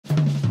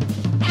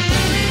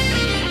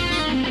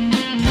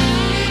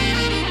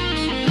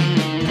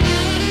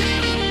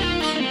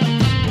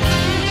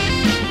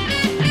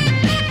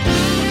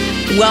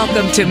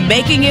Welcome to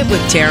Making It with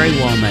Terry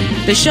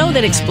Woolman, the show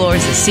that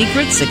explores the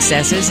secrets,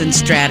 successes, and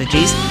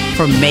strategies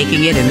for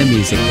making it in the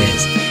music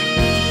biz.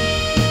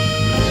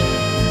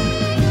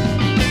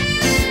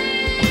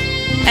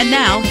 And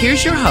now,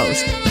 here's your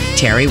host,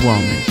 Terry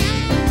Woolman.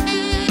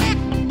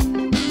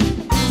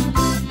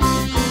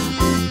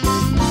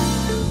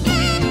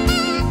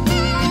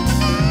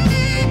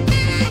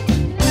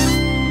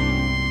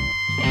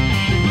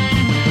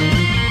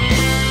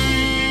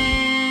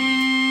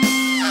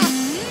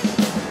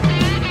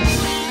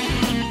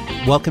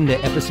 Welcome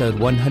to episode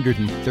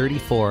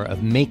 134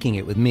 of Making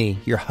It with me,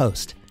 your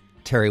host,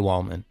 Terry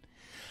Woolman.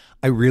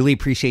 I really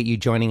appreciate you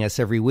joining us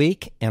every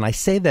week, and I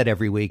say that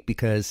every week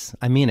because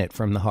I mean it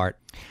from the heart.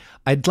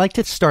 I'd like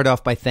to start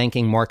off by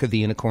thanking Mark of the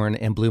Unicorn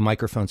and Blue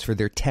Microphones for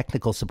their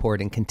technical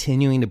support in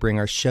continuing to bring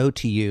our show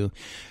to you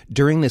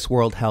during this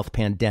World Health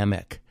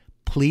pandemic.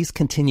 Please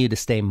continue to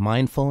stay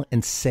mindful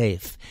and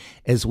safe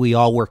as we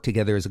all work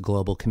together as a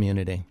global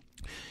community.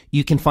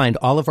 You can find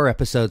all of our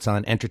episodes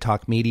on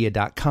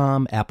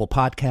entertalkmedia.com, Apple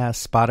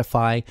Podcasts,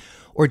 Spotify,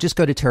 or just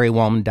go to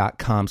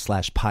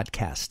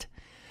terrywoolman.com/podcast.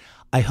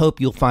 I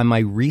hope you'll find my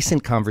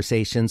recent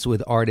conversations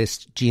with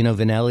artists Gino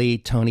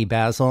Vanelli, Tony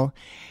Basil,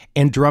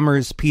 and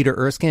drummers Peter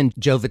Erskine,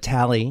 Joe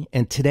Vitale,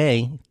 and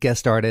today,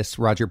 guest artist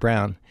Roger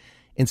Brown,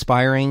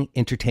 inspiring,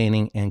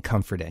 entertaining, and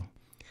comforting.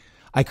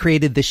 I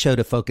created this show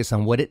to focus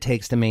on what it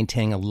takes to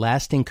maintain a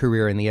lasting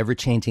career in the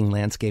ever-changing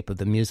landscape of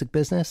the music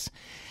business,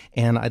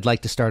 and I'd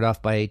like to start off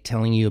by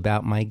telling you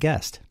about my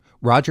guest.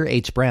 Roger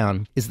H.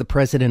 Brown is the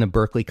president of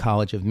Berklee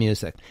College of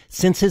Music.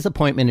 Since his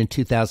appointment in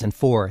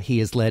 2004, he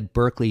has led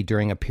Berklee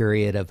during a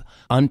period of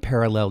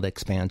unparalleled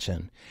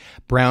expansion.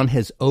 Brown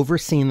has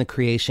overseen the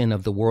creation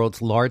of the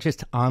world's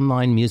largest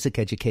online music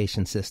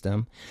education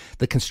system,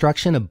 the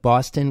construction of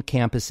Boston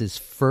campus's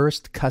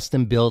first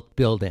custom-built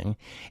building,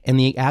 and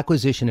the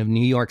acquisition of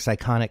New York's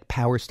iconic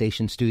Power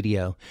Station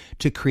studio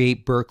to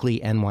create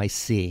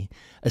BerkleeNYC,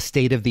 a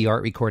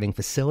state-of-the-art recording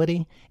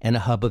facility and a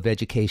hub of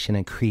education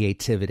and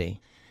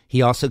creativity.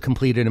 He also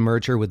completed a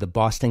merger with the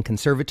Boston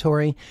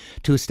Conservatory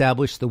to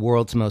establish the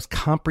world's most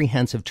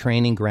comprehensive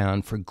training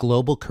ground for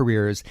global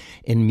careers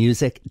in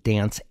music,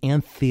 dance,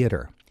 and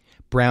theater.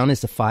 Brown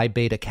is a Phi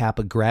Beta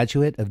Kappa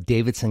graduate of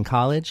Davidson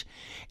College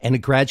and a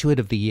graduate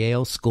of the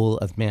Yale School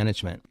of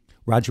Management.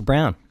 Roger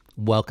Brown,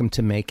 welcome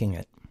to Making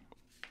It.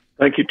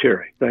 Thank you,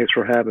 Terry. Thanks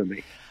for having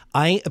me.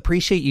 I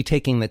appreciate you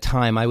taking the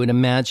time. I would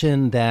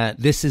imagine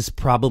that this is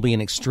probably an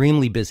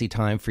extremely busy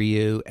time for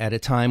you at a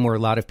time where a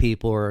lot of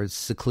people are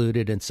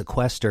secluded and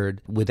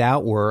sequestered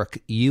without work.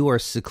 You are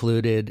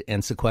secluded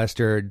and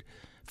sequestered,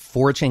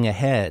 forging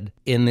ahead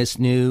in this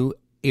new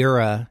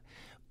era,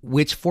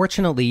 which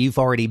fortunately you've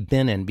already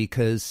been in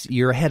because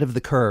you're ahead of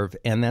the curve.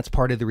 And that's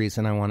part of the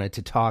reason I wanted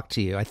to talk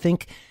to you. I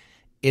think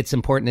it's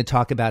important to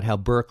talk about how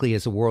Berklee,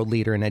 as a world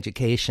leader in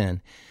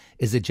education,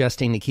 is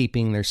adjusting to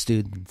keeping their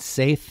students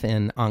safe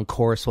and on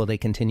course while they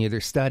continue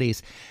their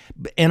studies.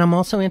 And I'm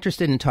also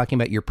interested in talking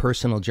about your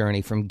personal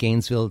journey from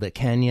Gainesville to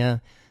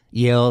Kenya,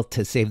 Yale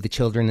to Save the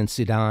Children in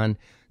Sudan,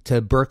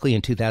 to Berklee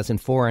in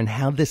 2004, and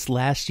how this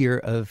last year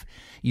of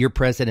your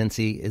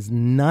presidency is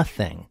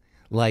nothing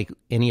like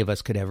any of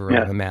us could ever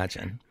have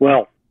imagined.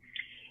 Well,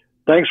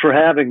 thanks for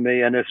having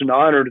me, and it's an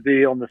honor to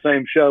be on the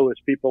same show as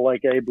people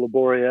like Abe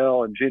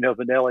Laboriel and Gino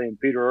Vanelli and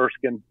Peter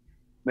Erskine,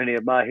 many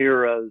of my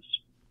heroes.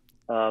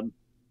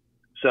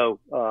 So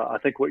I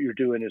think what you're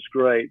doing is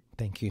great.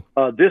 Thank you.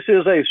 This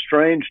is a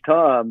strange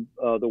time.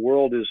 The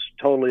world is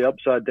totally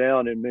upside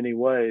down in many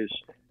ways.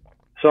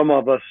 Some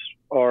of us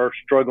are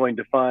struggling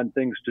to find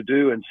things to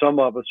do, and some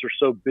of us are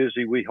so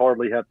busy we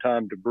hardly have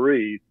time to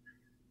breathe.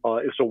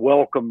 It's a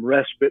welcome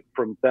respite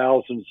from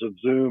thousands of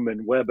Zoom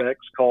and WebEx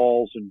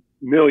calls and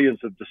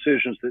millions of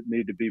decisions that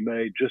need to be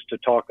made just to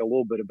talk a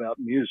little bit about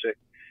music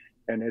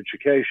and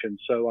education.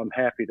 So I'm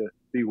happy to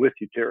be with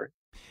you, Terry.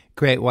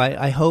 Great. Well,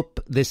 I hope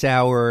this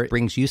hour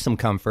brings you some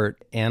comfort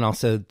and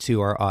also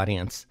to our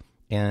audience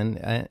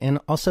and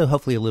also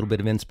hopefully a little bit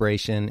of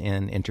inspiration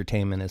and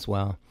entertainment as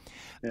well.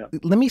 Yeah.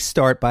 Let me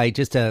start by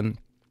just an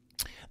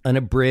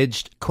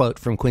abridged quote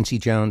from Quincy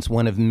Jones,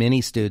 one of many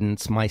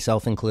students,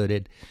 myself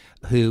included,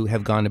 who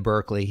have gone to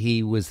Berklee.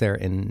 He was there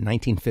in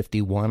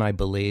 1951, I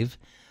believe,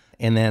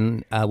 and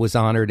then was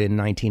honored in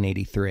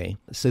 1983.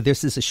 So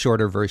this is a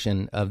shorter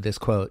version of this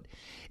quote.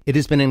 It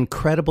has been an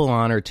incredible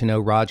honor to know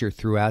Roger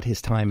throughout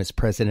his time as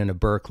president of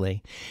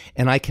Berklee,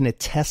 and I can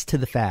attest to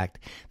the fact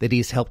that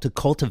he's helped to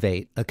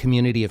cultivate a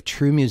community of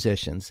true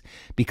musicians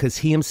because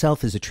he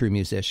himself is a true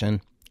musician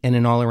and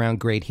an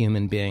all-around great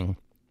human being.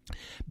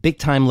 Big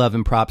time love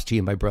and props to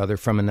you, my brother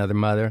from another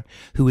mother,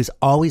 who has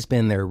always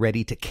been there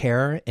ready to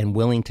care and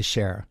willing to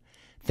share.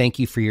 Thank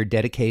you for your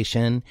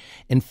dedication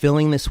and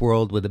filling this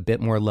world with a bit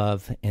more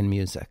love and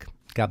music.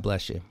 God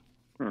bless you.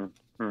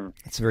 Mm-hmm.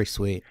 It's very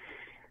sweet.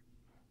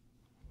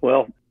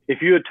 Well,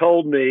 if you had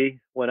told me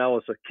when I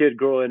was a kid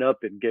growing up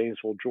in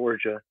Gainesville,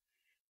 Georgia,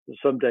 that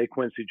someday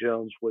Quincy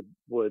Jones would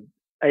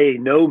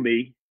know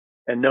me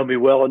and know me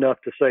well enough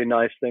to say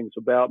nice things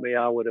about me,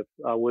 I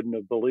wouldn't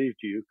have believed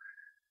you.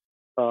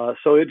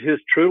 So it has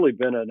truly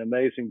been an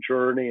amazing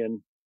journey,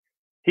 and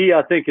he,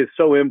 I think, is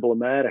so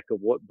emblematic of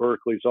what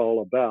Berklee's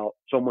all about.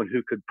 Someone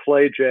who could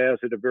play jazz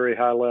at a very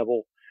high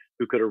level,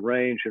 who could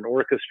arrange and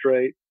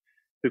orchestrate,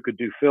 who could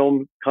do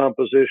film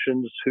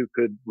compositions, who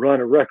could run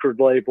a record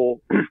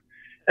label,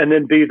 and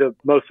then be the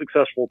most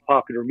successful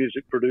popular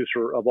music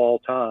producer of all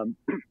time,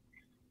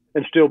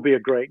 and still be a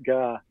great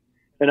guy.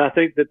 And I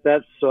think that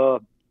that's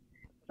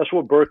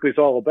what Berklee's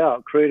all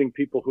about: creating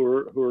people who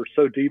are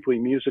so deeply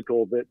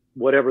musical that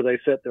whatever they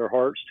set their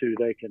hearts to,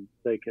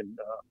 they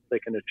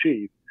can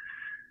achieve.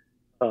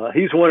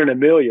 He's one in a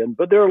million,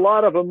 but there are a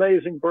lot of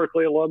amazing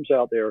Berklee alums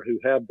out there who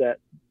have that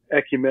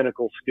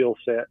ecumenical skill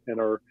set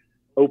and are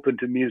open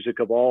to music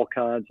of all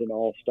kinds and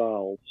all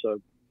styles. So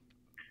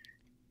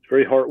it's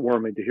very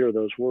heartwarming to hear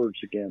those words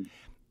again.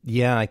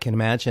 Yeah, I can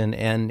imagine.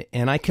 And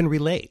I can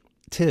relate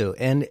too.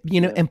 And,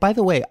 and by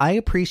the way, I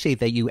appreciate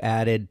that you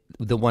added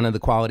one of the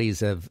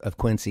qualities of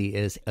Quincy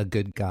is a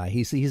good guy.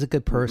 He's a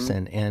good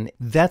person. Mm-hmm. And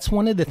that's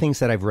one of the things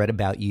that I've read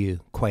about you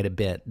quite a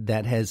bit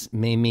that has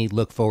made me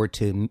look forward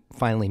to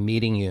finally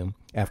meeting you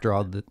after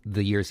all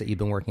the years that you've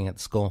been working at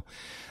the school.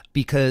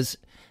 Because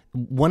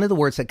one of the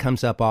words that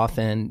comes up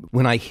often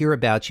when I hear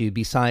about you,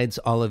 besides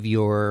all of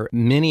your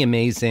many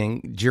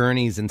amazing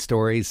journeys and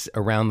stories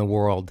around the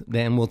world,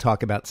 then we'll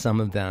talk about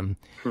some of them,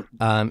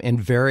 and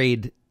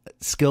varied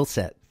skill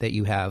set that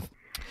you have,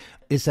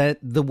 is that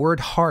the word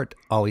heart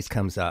always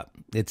comes up,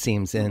 it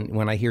seems. And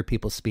when I hear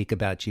people speak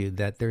about you,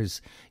 that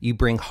you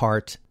bring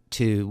heart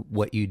to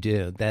what you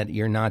do, that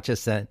you're not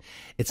just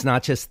it's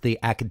not just the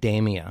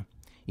academia,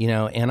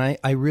 and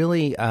I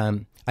really,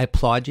 I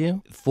applaud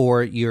you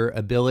for your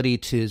ability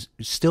to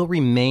still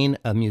remain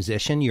a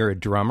musician. You're a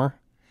drummer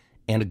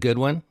and a good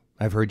one.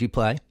 I've heard you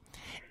play.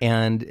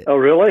 And oh,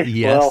 really?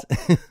 Yes.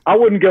 Well, I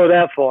wouldn't go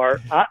that far.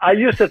 I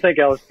used to think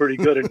I was pretty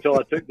good until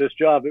I took this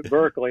job at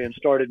Berklee and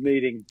started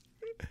meeting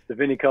the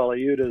Vinnie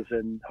Colaiutas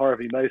and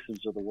Harvey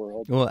Masons of the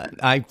world. Well,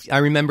 I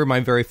remember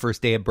my very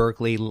first day at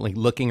Berklee, like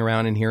looking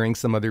around and hearing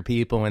some other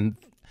people and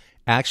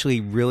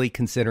actually really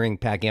considering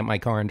packing up my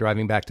car and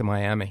driving back to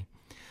Miami.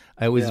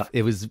 It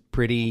was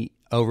pretty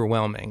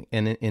overwhelming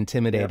and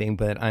intimidating,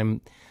 but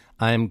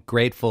I'm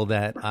grateful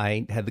that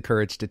I had the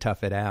courage to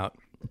tough it out.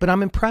 But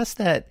I'm impressed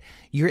that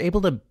you're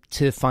able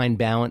to find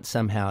balance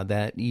somehow,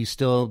 that you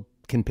still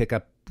can pick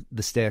up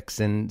the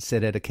sticks and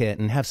sit at a kit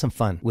and have some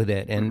fun with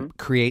it and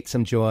create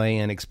some joy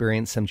and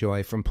experience some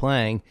joy from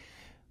playing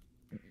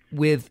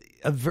with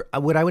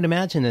what I would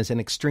imagine is an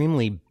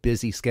extremely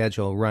busy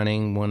schedule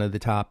running one of the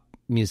top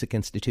music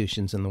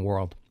institutions in the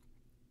world.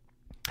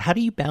 How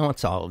do you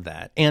balance all of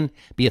that and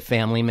be a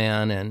family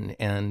man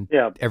and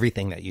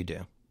everything that you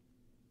do?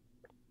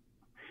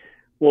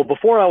 Well,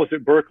 before I was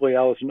at Berklee,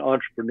 I was an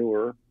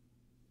entrepreneur.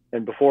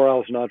 And before I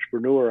was an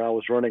entrepreneur, I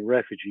was running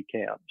refugee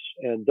camps.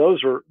 And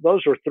those are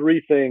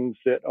three things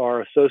that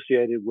are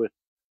associated with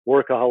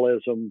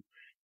workaholism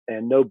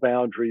and no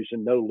boundaries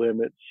and no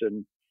limits.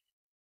 And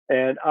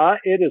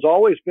it has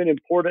always been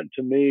important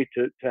to me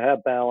to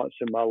have balance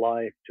in my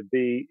life, to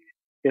be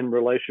in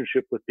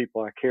relationship with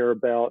people I care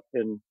about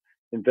and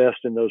invest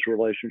in those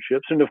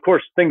relationships. And of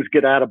course, things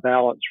get out of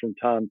balance from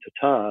time to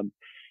time.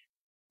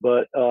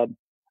 But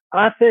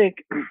I think,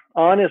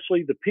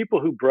 honestly, the people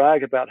who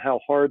brag about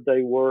how hard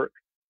they work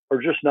are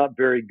just not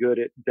very good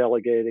at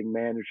delegating,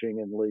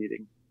 managing, and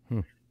leading.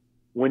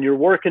 When you're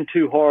working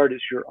too hard,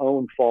 it's your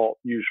own fault,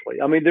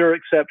 usually. I mean, there are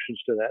exceptions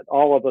to that.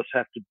 All of us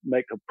have to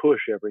make a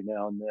push every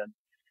now and then.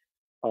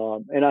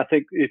 And I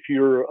think if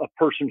you're a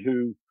person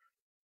who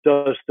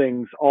does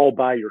things all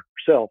by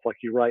yourself, like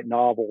you write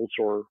novels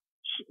or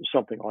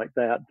something like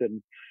that,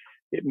 then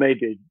it may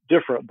be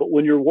different. But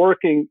when you're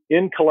working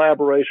in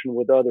collaboration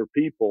with other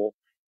people,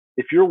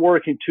 if you're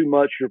working too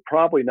much, you're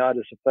probably not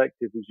as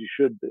effective as you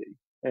should be.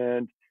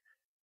 And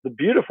the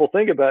beautiful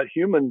thing about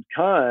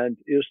humankind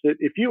is that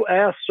if you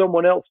ask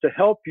someone else to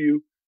help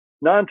you,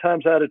 9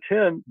 times out of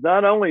 10,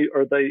 not only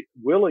are they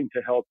willing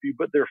to help you,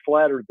 but they're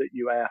flattered that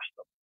you asked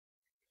them.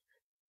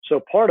 So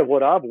part of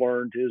what I've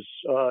learned is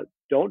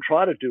don't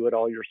try to do it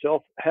all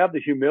yourself. Have the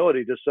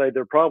humility to say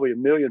there are probably a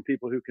million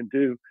people who can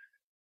do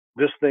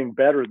this thing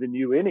better than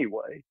you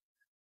anyway.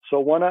 So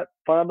why not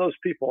find those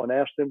people and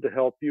ask them to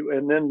help you?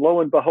 And then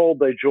lo and behold,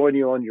 they join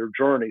you on your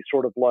journey,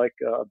 sort of like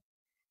the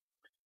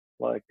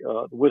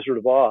Wizard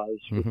of Oz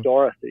with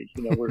Dorothy,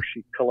 where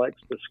she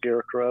collects the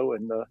Scarecrow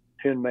and the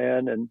Tin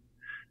Man and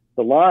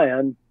the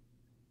Lion.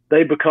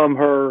 They become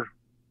her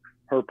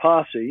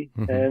posse,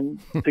 and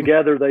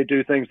together they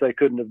do things they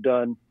couldn't have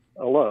done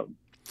alone.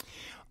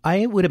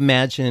 I would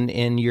imagine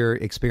in your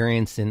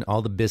experience in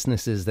all the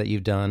businesses that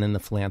you've done and the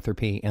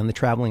philanthropy and the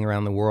traveling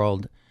around the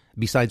world,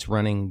 besides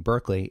running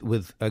Berklee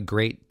with a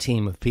great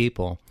team of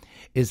people,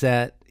 is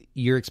that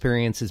your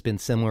experience has been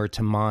similar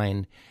to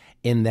mine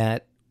in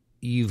that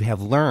you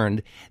have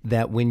learned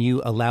that when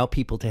you allow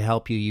people to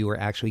help you, you are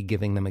actually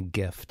giving them a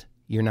gift.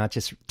 You're not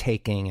just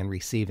taking and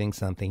receiving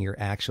something.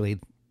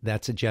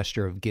 That's a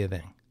gesture of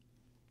giving.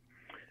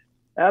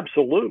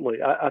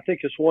 Absolutely. I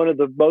think it's one of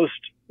the most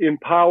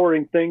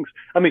empowering things.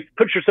 I mean,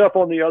 put yourself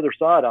on the other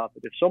side of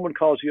it. If someone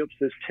calls you up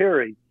and says,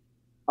 Terry,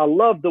 I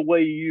love the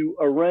way you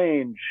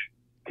arrange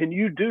can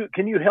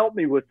you help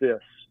me with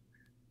this?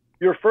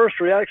 Your first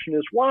reaction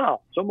is,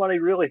 wow, somebody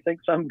really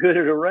thinks I'm good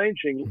at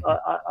arranging.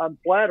 I'm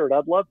flattered.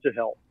 I'd love to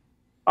help.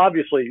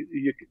 Obviously,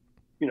 you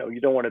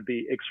don't want to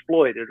be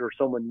exploited or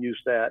someone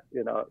use that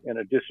in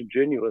a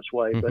disingenuous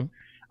way. But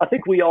I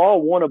think we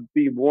all want to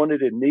be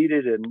wanted and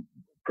needed and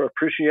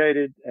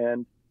appreciated.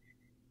 And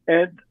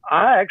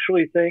I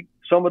actually think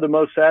some of the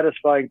most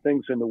satisfying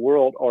things in the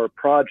world are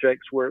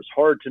projects where it's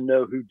hard to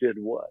know who did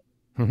what.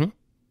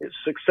 It's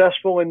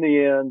successful in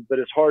the end, but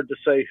it's hard to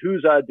say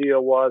whose idea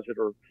was it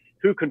or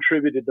who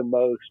contributed the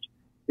most.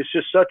 It's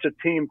just such a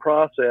team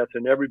process,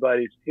 and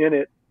everybody's in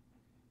it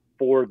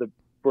for the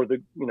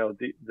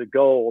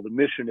goal, the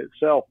mission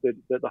itself,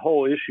 that the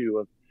whole issue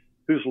of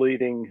who's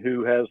leading,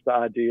 who has the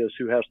ideas,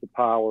 who has the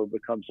power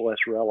becomes less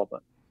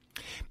relevant.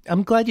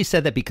 I'm glad you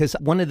said that, because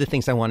one of the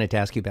things I wanted to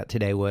ask you about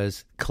today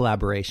was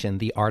collaboration,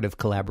 the art of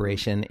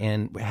collaboration,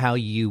 and how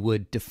you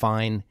would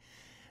define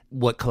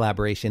what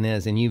collaboration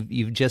is. And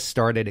you've just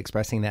started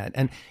expressing that.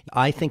 And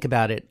I think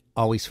about it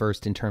always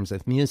first in terms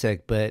of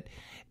music, but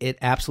it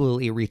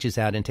absolutely reaches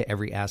out into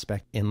every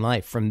aspect in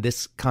life, from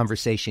this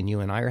conversation you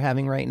and I are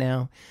having right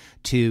now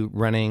to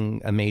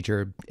running a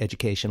major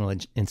educational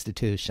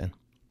institution.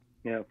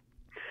 Yeah.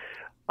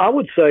 I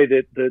would say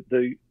that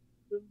the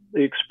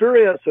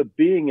experience of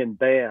being in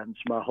bands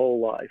my whole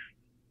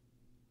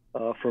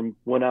life, from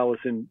when I was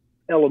in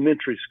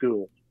elementary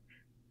school,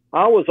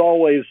 I was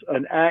always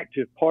an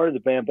active part of the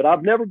band, but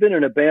I've never been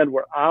in a band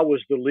where I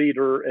was the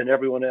leader and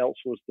everyone else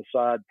was the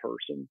side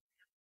person,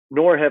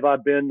 nor have I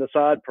been the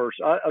side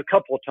person. A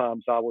couple of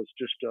times I was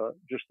just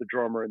the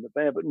drummer in the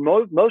band, but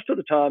most of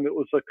the time it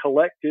was a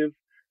collective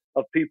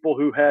of people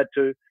who had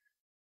to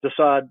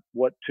decide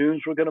what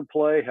tunes we're going to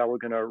play, how we're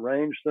going to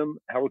arrange them,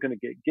 how we're going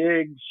to get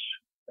gigs,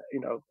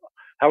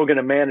 how we're going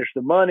to manage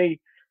the money.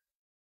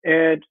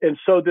 And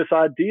so this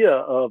idea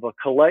of a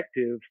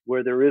collective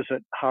where there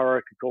isn't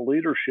hierarchical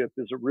leadership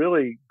is a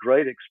really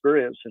great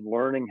experience in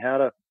learning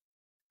how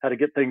to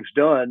get things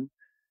done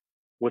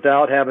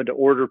without having to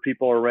order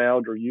people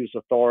around or use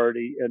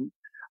authority. And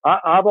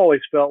I've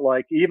always felt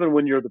like, even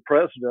when you're the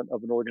president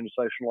of an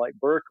organization like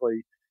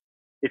Berklee,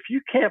 if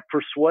you can't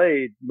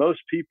persuade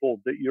most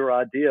people that your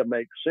idea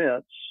makes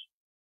sense,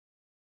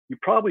 you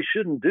probably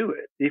shouldn't do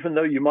it, even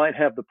though you might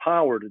have the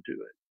power to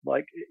do it.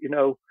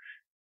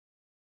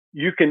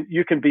 You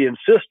can be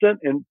insistent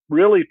and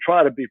really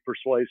try to be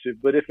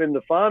persuasive, but if in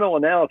the final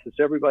analysis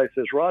everybody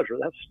says, Roger,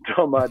 that's a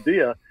dumb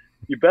idea,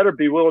 you better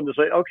be willing to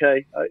say,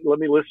 okay, let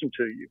me listen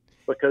to you,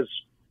 because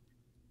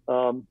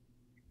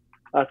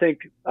I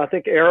think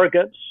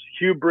arrogance,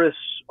 hubris,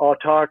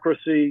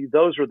 autocracy,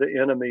 those are the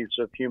enemies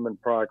of human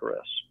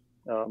progress.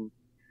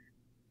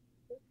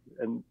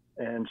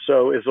 And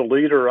so as a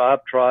leader,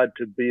 I've tried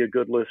to be a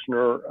good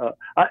listener.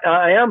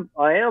 I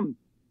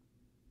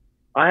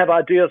have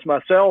ideas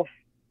myself.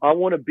 I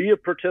want to be a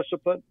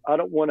participant. I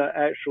don't want to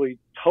actually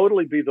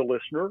totally be the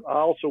listener. I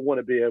also want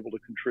to be able to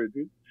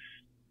contribute.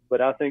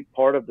 But I think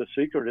part of the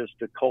secret is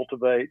to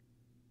cultivate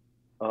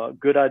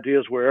good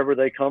ideas wherever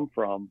they come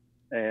from.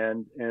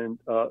 And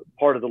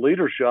part of the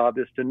leader's job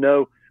is to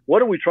know,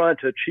 what are we trying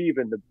to achieve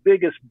in the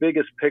biggest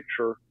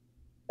picture?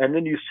 And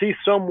then you see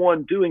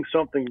someone doing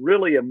something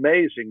really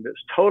amazing that's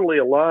totally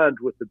aligned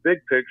with the big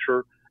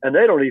picture, and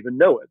they don't even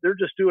know it. They're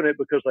just doing it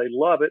because they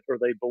love it or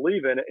they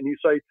believe in it. And you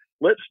say,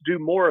 let's do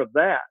more of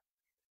that.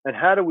 And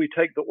how do we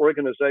take the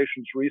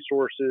organization's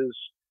resources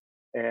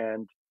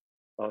and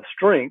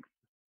strength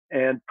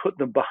and put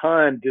them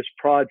behind this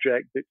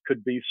project that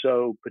could be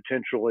so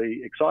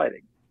potentially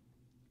exciting?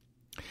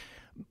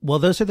 Well,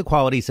 those are the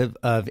qualities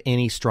of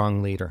any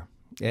strong leader,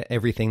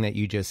 everything that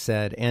you just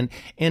said.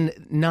 And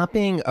not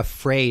being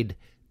afraid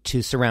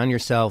to surround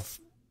yourself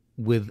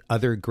with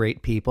other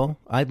great people.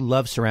 I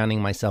love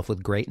surrounding myself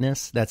with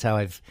greatness. That's how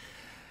I've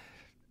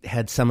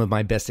had some of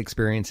my best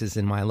experiences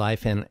in my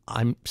life. And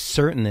I'm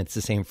certain it's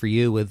the same for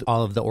you with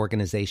all of the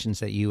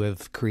organizations that you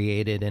have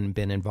created and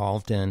been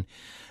involved in.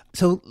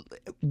 So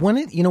one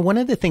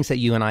of the things that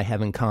you and I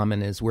have in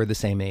common is we're the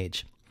same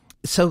age.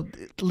 So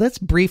let's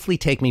briefly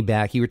take me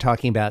back. You were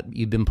talking about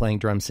you've been playing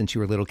drums since you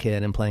were a little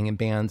kid and playing in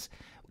bands.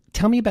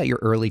 Tell me about your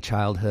early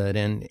childhood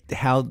and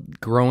how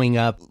growing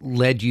up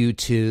led you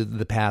to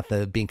the path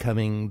of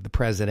becoming the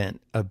president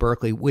of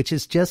Berklee, which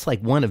is just like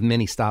one of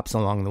many stops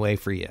along the way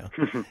for you.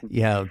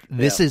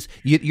 This is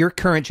your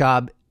current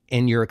job,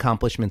 and your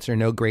accomplishments are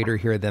no greater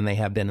here than they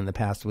have been in the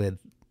past with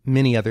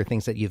many other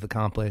things that you've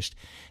accomplished.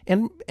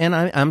 And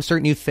I'm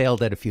certain you've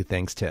failed at a few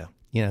things too.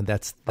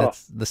 That's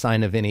the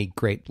sign of any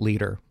great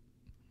leader.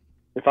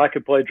 If I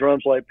could play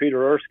drums like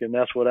Peter Erskine,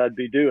 that's what I'd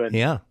be doing.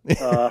 Yeah.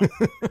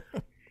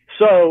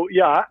 So,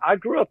 I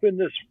grew up in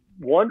this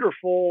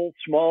wonderful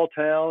small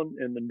town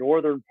in the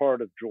northern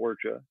part of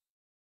Georgia,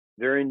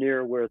 very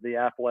near where the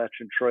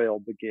Appalachian Trail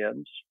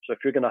begins. So if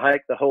you're going to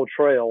hike the whole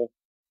trail,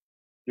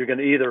 you're going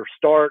to either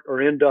start or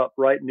end up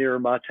right near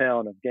my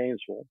town of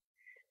Gainesville.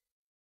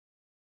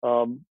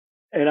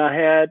 And I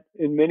had,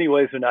 in many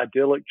ways, an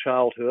idyllic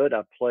childhood.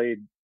 I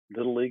played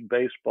Little League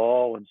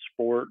baseball and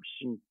sports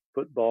and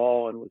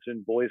football and was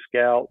in Boy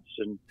Scouts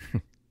and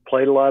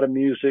played a lot of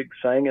music,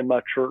 sang in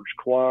my church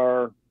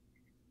choir.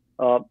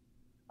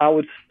 I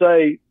would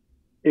say,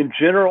 in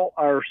general,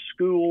 our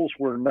schools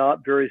were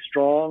not very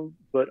strong,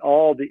 but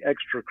all the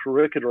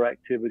extracurricular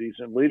activities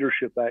and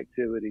leadership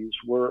activities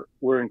were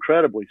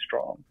incredibly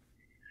strong.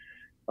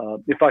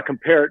 If I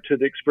compare it to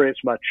the experience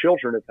my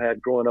children have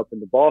had growing up in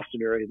the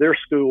Boston area, their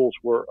schools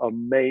were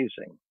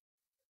amazing.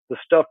 The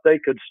stuff they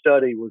could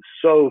study was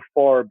so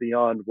far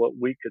beyond what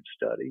we could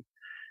study.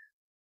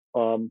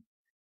 On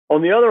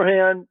the other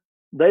hand,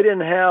 they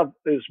didn't have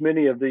as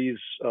many of these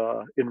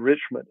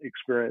enrichment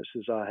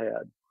experiences I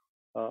had.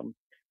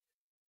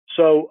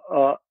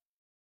 So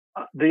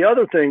the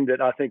other thing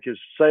that I think is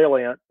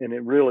salient, and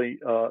it really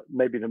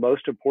maybe the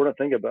most important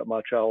thing about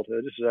my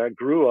childhood, is that I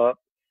grew up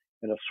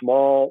in a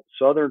small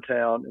southern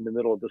town in the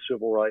middle of the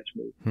civil rights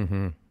movement.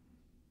 Mm-hmm.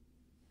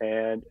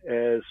 And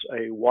as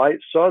a white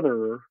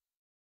Southerner,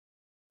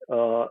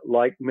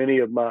 like many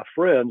of my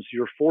friends,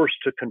 you're forced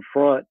to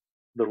confront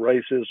the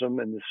racism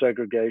and the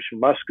segregation.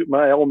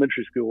 My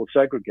elementary school was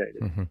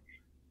segregated. Mm-hmm.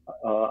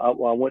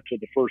 I went to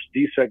the first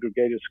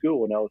desegregated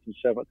school when I was in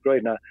 7th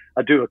grade, and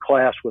I do a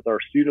class with our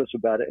students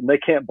about it, and they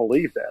can't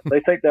believe that.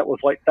 They think that was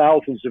like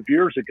thousands of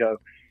years ago.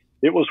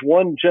 It was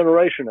one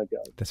generation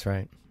ago. That's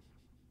right.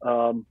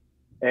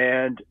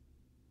 And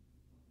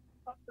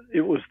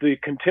it was the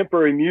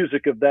contemporary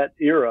music of that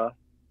era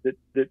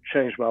that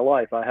changed my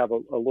life. I have a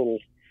little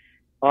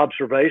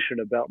observation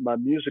about my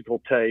musical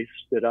taste,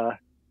 that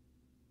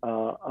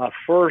I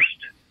first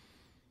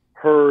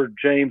heard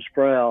James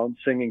Brown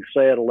singing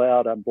 "Say It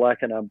Aloud, I'm Black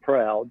and I'm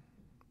Proud"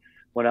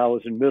 when I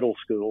was in middle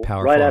school,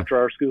 Powerful. Right after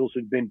our schools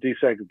had been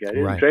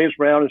desegregated. Right. And James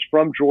Brown is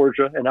from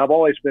Georgia, and I've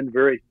always been a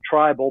very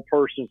tribal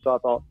person, so I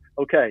thought,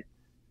 okay,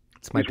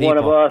 it's my he's people. One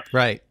of us.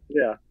 Right.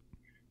 Yeah.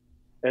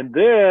 And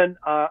then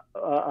I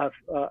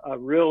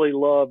really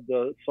loved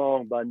the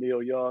song by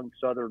Neil Young,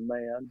 "Southern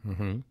Man."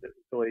 Mm-hmm. It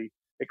really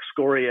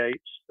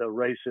excoriates the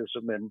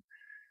racism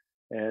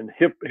and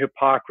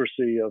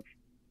hypocrisy of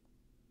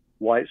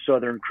white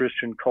Southern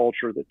Christian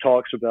culture that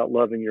talks about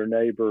loving your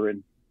neighbor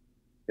and,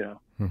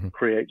 mm-hmm.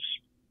 creates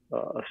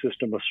a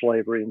system of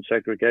slavery and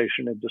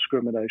segregation and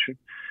discrimination.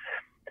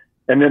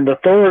 And then the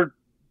third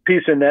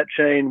piece in that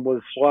chain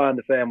was Sly and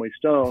the Family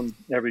Stone,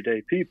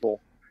 "Everyday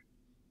People."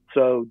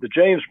 So the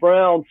James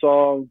Brown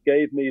song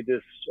gave me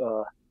this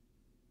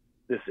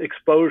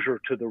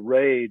exposure to the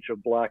rage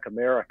of Black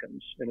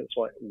Americans. And it's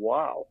like,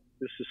 wow,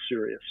 this is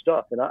serious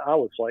stuff. And I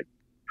was like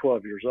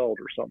 12 years old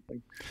or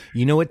something.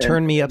 You know what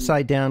turned me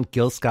upside down?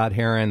 Gil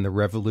Scott-Heron, "The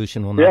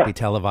Revolution Will Not Be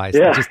Televised."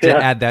 Just to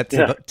add that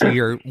to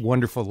your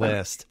wonderful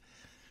list.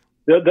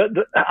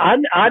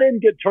 I didn't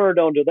get turned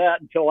onto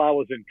that until I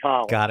was in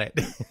college. Got it.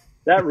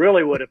 That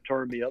really would have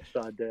turned me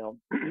upside down.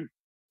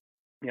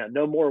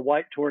 No more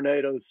white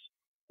tornadoes.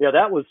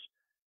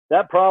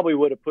 That probably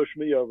would have pushed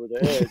me over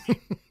the edge.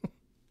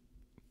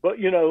 But,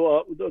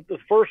 the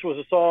first was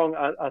a song,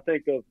 I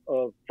think,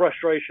 of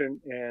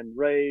frustration and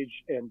rage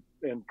and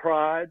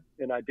pride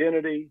and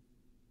identity.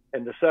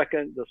 And the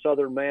second, "The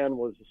Southern Man,"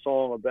 was a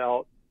song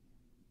about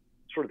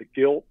sort of the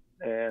guilt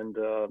and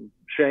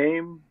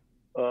shame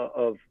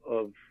of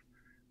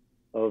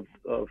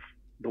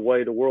the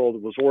way the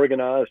world was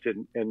organized,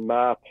 and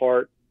my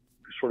part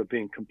sort of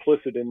being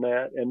complicit in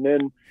that. And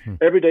then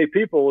 "Everyday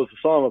People" is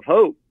a song of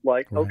hope.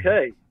 Like, right.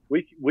 Okay,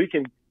 we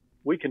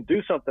can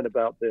do something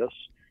about this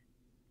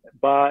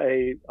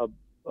by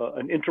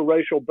an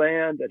interracial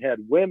band that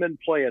had women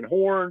playing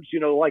horns.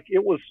 Like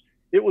it was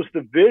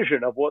the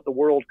vision of what the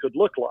world could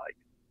look like.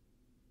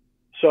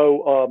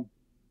 So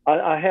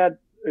I had,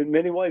 in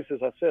many ways,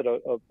 as I said,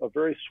 a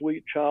very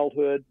sweet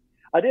childhood.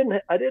 I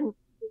didn't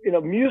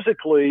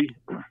musically,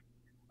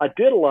 I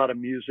did a lot of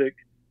music,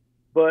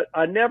 but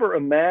I never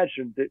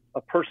imagined that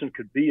a person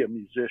could be a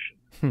musician.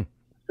 It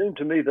seemed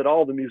to me that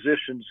all the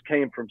musicians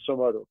came from some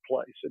other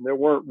place, and there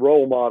weren't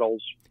role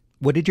models.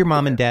 What did your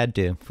mom and dad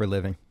do for a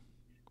living?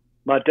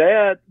 My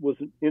dad was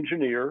an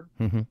engineer,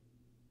 mm-hmm.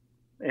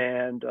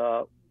 and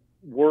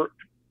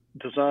worked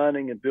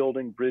designing and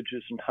building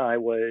bridges and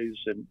highways,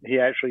 and he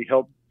actually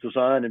helped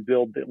design and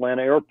build the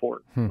Atlanta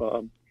airport.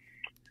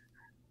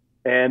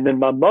 And then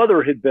my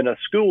mother had been a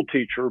school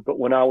teacher, but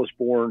when I was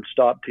born,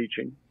 stopped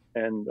teaching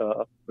and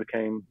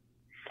became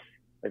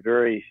a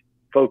very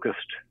focused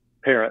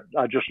parent.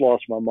 I just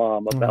lost my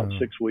mom about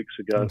 6 weeks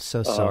ago. I'm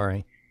so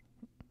sorry.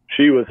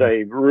 She was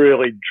a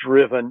really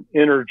driven,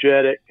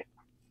 energetic,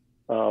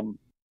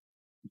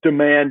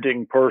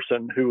 demanding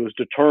person who was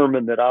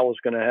determined that I was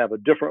going to have a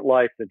different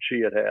life than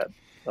she had had.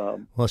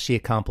 Well, she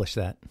accomplished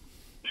that.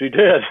 She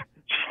did.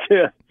 She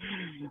did.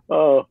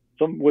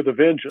 With a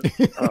vengeance.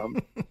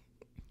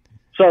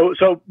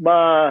 So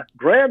my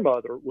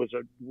grandmother was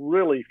a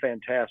really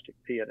fantastic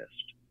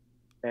pianist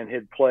and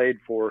had played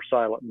for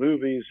silent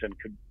movies and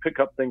could pick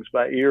up things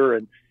by ear.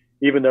 And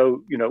even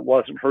though, it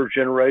wasn't her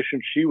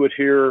generation, she would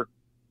hear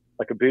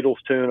like a Beatles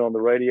tune on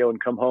the radio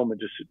and come home and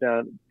just sit down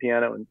at the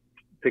piano and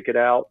pick it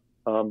out.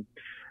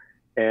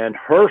 And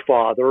her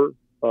father,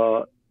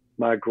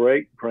 my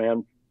great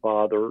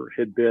grandfather,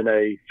 had been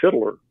a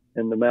fiddler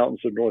in the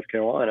mountains of North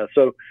Carolina.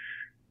 So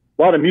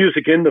a lot of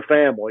music in the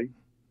family.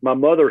 My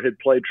mother had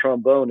played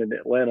trombone in the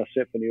Atlanta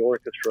Symphony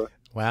Orchestra.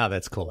 Wow,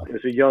 that's cool.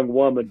 As a young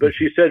woman, but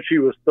she said she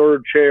was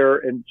third chair,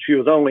 and she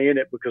was only in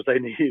it because they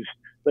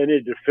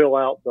needed to fill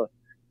out the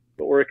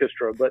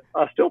orchestra. But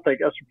I still think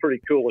that's a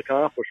pretty cool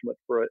accomplishment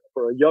for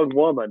a young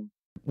woman.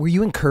 Were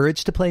you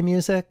encouraged to play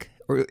music,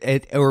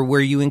 or were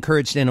you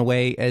encouraged in a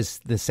way as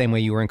the same way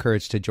you were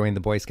encouraged to join the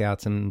Boy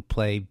Scouts and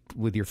play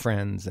with your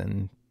friends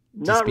and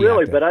not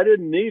really, but I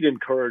didn't need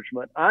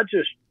encouragement.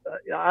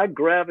 I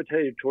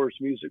gravitated towards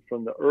music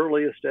from the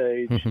earliest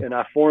age, and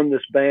I formed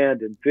this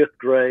band in 5th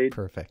grade.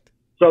 Perfect.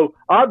 So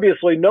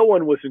obviously no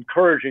one was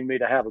encouraging me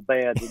to have a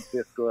band in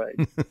 5th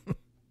grade.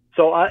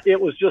 So it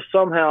was just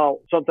somehow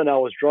something I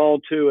was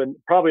drawn to. And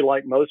probably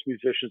like most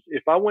musicians,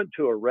 if I went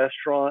to a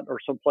restaurant or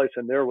someplace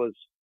and there was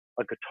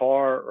a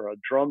guitar or a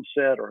drum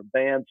set or a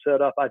band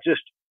set up, I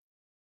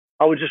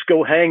would just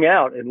go hang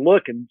out and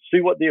look and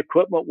see what the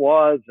equipment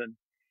was and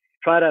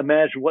try to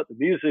imagine what the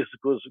music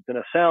was going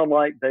to sound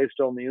like based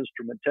on the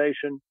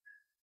instrumentation.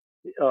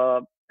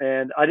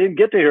 And I didn't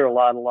get to hear a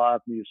lot of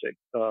live music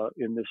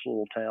in this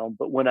little town,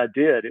 but when I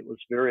did, it was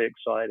very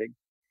exciting.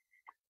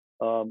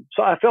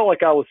 So I felt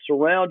like I was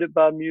surrounded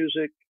by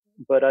music,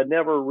 but I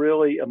never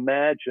really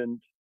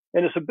imagined,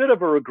 and it's a bit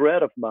of a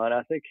regret of mine.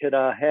 I think had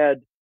I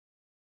had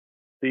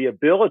the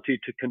ability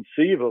to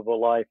conceive of a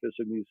life as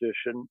a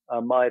musician, I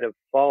might have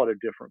followed a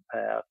different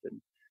path. And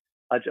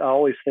I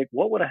always think,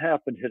 what would have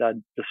happened had I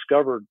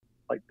discovered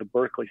like the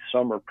Berklee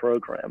summer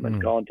program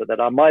and gone to that?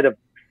 I might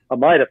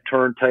have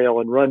turned tail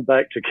and run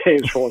back to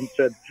Gainesville and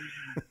said,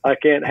 I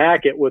can't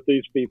hack it with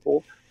these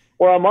people.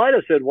 Or I might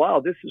have said, wow,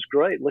 this is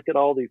great. Look at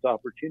all these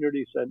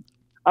opportunities. And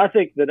I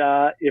think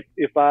that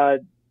if I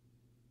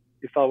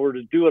were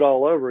to do it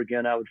all over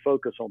again, I would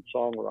focus on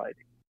songwriting.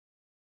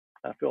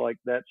 I feel like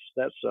that's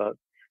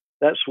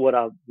what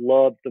I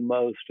love the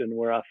most and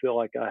where I feel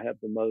like I have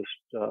the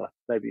most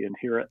maybe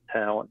inherent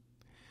talent.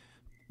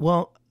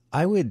 Well,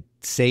 I would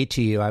say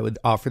to you, I would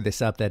offer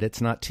this up, that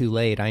it's not too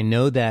late. I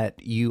know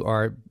that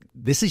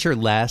this is your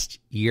last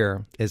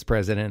year as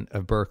president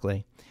of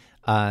Berklee.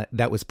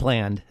 That was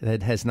planned.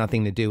 That has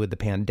nothing to do with the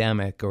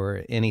pandemic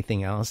or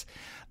anything else.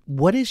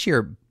 What is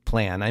your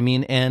plan? I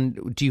mean,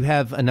 and do you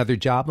have another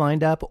job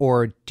lined up,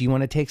 or do you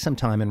want to take some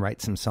time and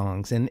write some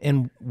songs?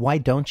 And why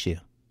don't you?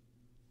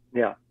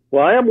 Yeah.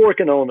 Well, I am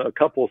working on a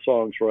couple of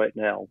songs right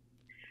now.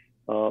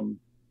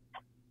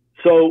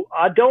 So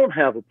I don't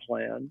have a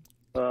plan.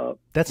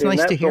 That's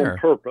nice to hear. On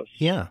purpose.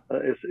 Yeah.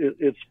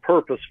 It's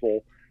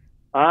purposeful.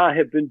 I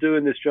have been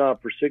doing this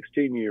job for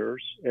 16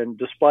 years, and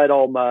despite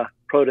all my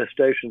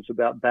protestations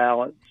about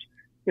balance,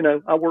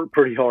 I work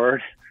pretty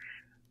hard.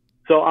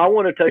 So I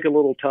want to take a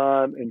little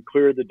time and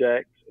clear the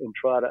decks and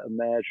try to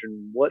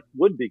imagine what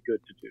would be good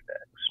to do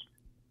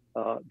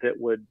next. That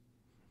would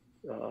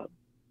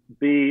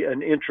be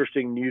an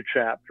interesting new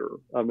chapter.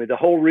 I mean,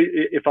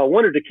 if I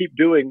wanted to keep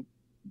doing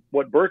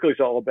what Berklee's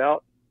all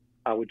about,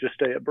 I would just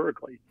stay at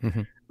Berklee.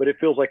 Mm-hmm. But it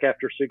feels like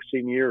after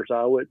 16 years,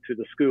 I owe it to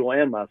the school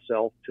and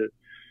myself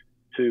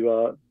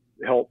to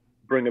help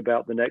bring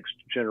about the next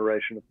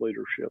generation of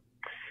leadership.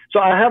 So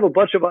I have a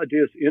bunch of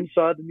ideas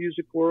inside the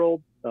music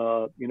world,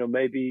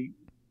 maybe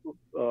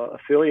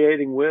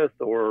affiliating with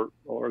or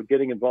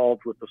getting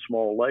involved with a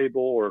small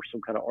label or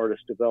some kind of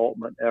artist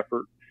development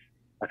effort.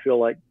 I feel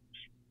like,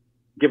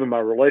 given my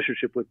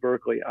relationship with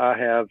Berklee, I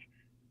have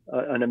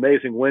an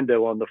amazing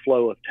window on the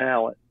flow of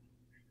talent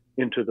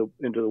into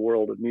the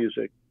world of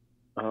music.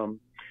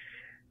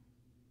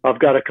 I've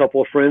got a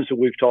couple of friends that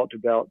we've talked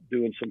about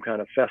doing some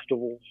kind of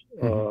festivals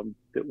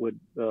that would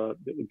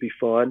be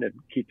fun and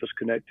keep us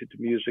connected to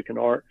music and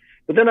art.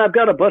 But then I've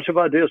got a bunch of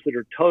ideas that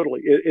are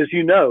totally, as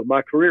you know,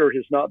 my career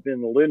has not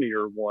been a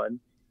linear one.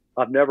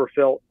 I've never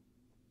felt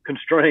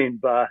constrained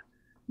by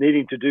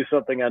needing to do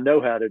something I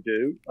know how to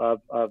do. I've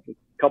a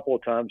couple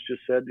of times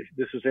just said,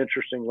 this is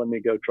interesting, let me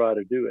go try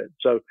to do it.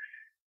 So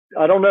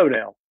I don't know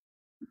now.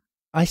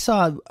 I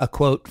saw a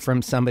quote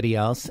from somebody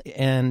else,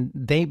 and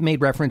they made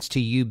reference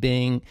to you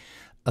being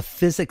a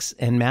physics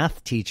and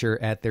math teacher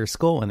at their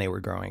school when they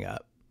were growing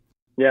up.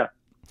 Yeah.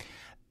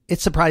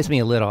 It surprised me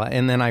a little,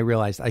 and then I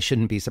realized I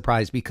shouldn't be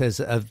surprised because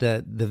of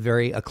the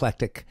very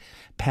eclectic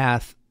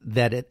path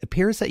that it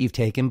appears that you've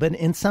taken, but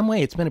in some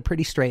way it's been a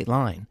pretty straight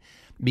line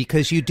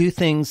because you do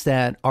things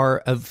that are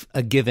of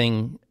a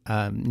giving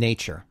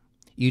nature.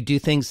 You do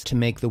things to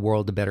make the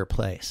world a better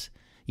place.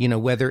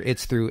 Whether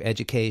it's through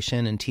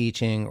education and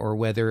teaching or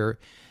whether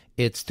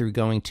it's through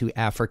going to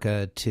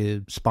Africa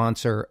to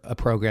sponsor a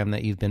program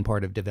that you've been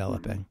part of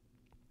developing.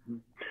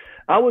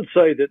 I would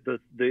say that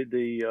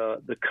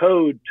the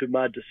code to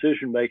my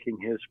decision making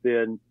has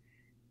been,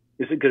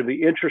 is it going to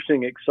be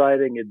interesting,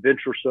 exciting,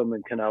 adventuresome,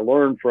 and can I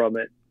learn from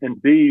it?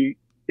 And B,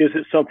 is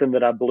it something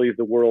that I believe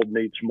the world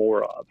needs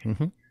more of?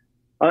 Mm-hmm.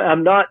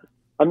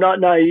 I'm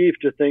not naive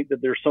to think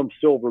that there's some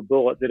silver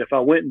bullet that if I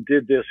went and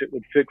did this, it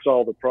would fix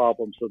all the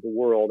problems of the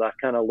world. I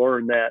kind of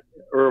learned that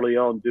early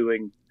on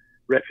doing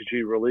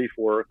refugee relief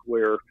work,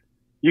 where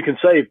you can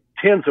save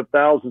tens of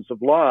thousands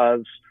of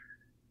lives,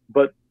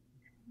 but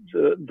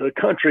the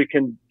country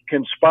can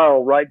can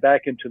spiral right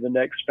back into the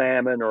next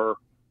famine or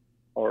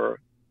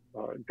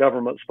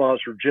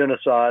government-sponsored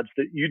genocides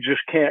that you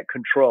just can't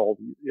control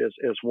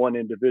as one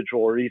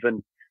individual or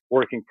even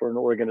working for an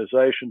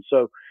organization.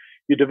 So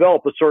you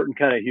develop a certain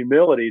kind of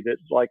humility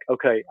that's like,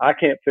 okay, I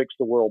can't fix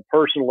the world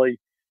personally.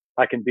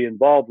 I can be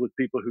involved with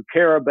people who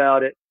care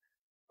about it.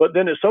 But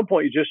then at some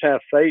point you just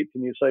have faith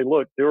and you say,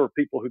 look, there were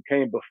people who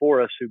came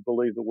before us who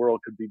believed the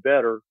world could be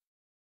better.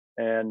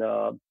 And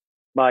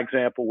my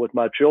example with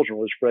my children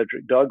was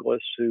Frederick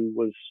Douglass, who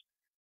was,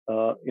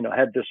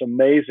 had this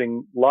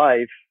amazing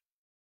life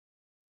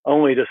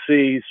only to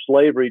see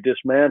slavery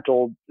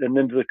dismantled and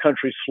then the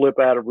country slip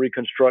out of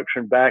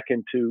Reconstruction back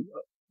into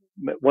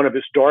one of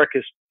its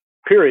darkest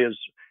periods.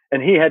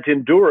 And he had to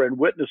endure and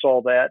witness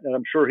all that. And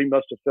I'm sure he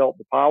must have felt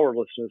the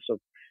powerlessness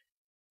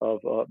of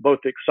both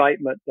the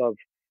excitement of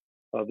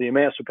the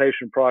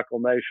Emancipation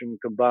Proclamation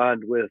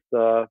combined with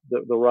the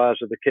rise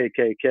of the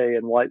KKK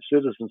and white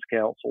citizens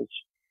councils.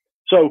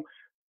 So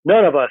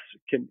none of us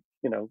can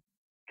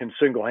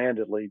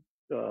single-handedly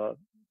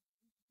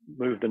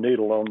move the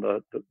needle on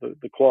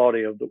the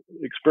quality of the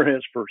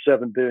experience for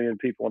 7 billion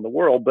people in the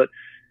world, but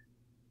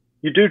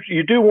you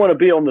do want to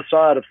be on the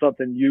side of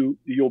something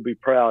you'll be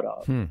proud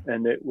of,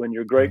 and that when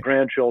your great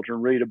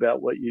grandchildren read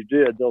about what you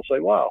did, they'll say,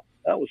 "Wow,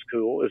 that was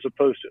cool," as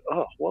opposed to,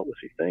 "Oh, what was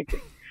he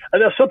thinking?"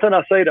 And that's something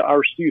I say to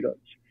our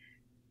students,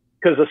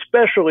 because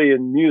especially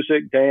in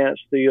music, dance,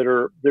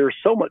 theater, there's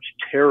so much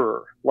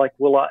terror. Like,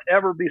 will I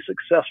ever be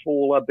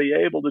successful? Will I be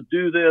able to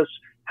do this?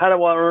 How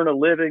do I earn a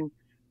living?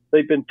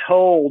 They've been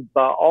told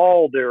by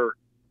all their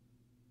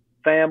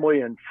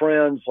family and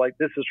friends, like,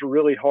 this is a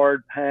really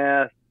hard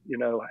path.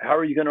 How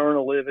are you going to earn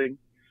a living?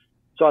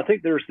 So I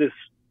think there's this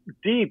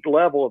deep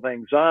level of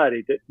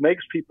anxiety that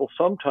makes people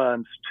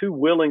sometimes too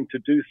willing to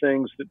do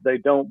things that they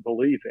don't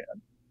believe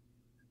in.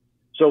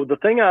 So the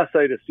thing I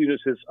say to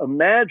students is,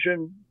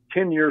 imagine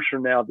 10 years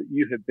from now that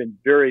you have been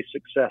very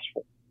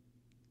successful.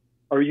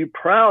 Are you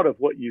proud of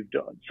what you've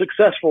done?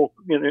 Successful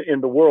in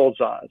the world's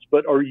eyes,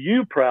 but are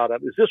you proud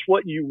of it? Is this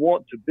what you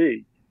want to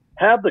be?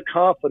 Have the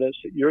confidence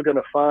that you're going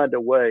to find a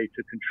way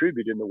to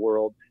contribute in the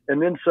world,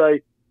 and then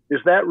say, is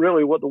that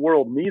really what the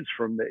world needs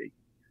from me?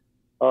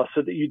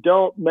 So that you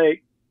don't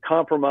make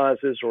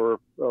compromises or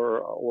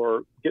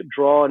get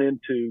drawn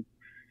into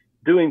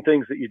doing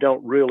things that you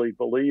don't really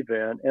believe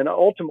in. And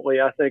ultimately,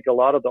 I think a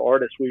lot of the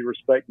artists we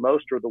respect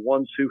most are the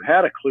ones who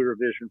had a clear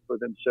vision for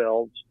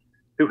themselves,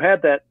 who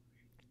had that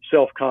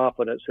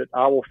self-confidence that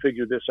I will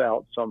figure this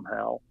out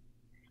somehow.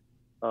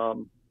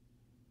 And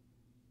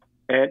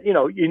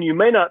you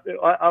may not,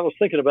 I was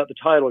thinking about the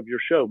title of your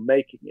show,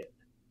 Making It.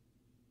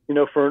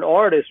 For an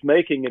artist,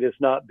 making it is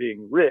not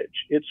being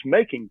rich. It's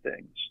making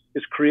things.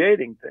 It's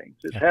creating things.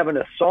 It's having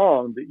a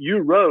song that you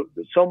wrote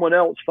that someone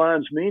else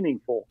finds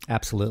meaningful.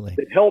 Absolutely.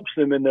 It helps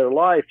them in their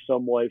life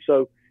some way.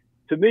 So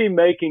to me,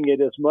 making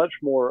it is much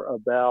more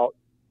about,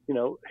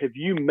 have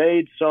you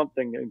made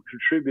something and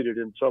contributed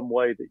in some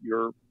way that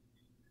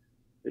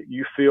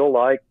you feel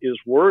like is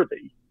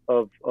worthy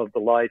of the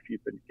life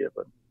you've been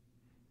given.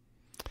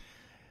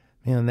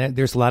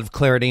 There's a lot of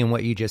clarity in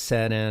what you just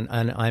said, and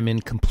I'm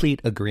in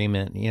complete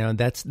agreement.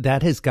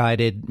 That has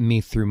guided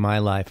me through my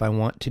life. I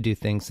want to do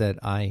things that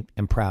I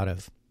am proud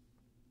of,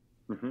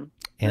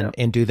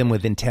 and do them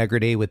with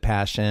integrity, with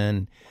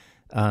passion,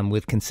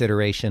 with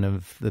consideration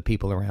of the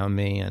people around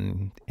me,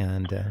 and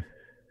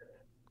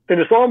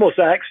it's almost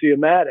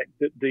axiomatic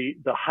that the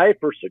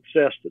hyper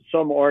success that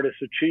some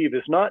artists achieve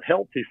is not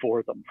healthy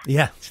for them.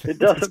 Yeah, it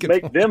doesn't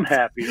make them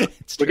happier.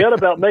 Forget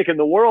about making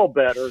the world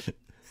better.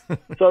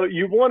 So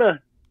you want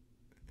to,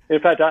 in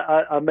fact,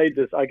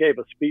 I gave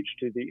a speech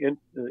to the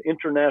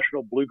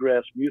International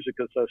Bluegrass Music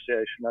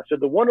Association. I said,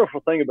 the wonderful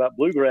thing about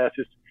bluegrass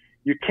is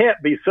you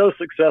can't be so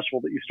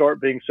successful that you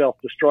start being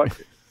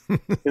self-destructive.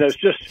 It's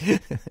just,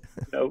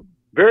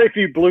 very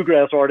few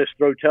bluegrass artists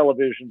throw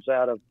televisions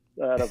out of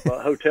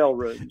hotel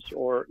rooms,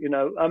 or,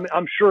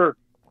 I'm sure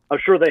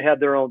they have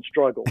their own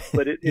struggles,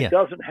 but it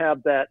doesn't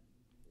have that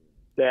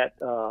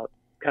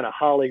kind of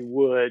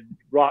Hollywood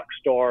rock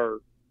star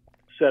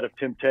set of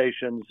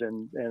temptations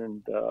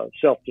and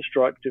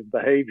self-destructive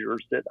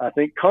behaviors that I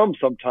think come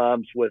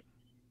sometimes with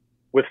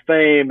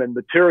fame and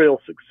material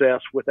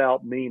success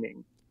without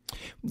meaning.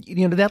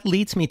 That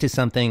leads me to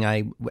something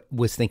I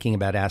was thinking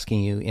about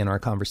asking you in our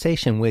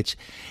conversation, which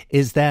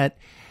is that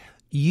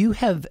you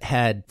have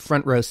had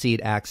front row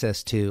seat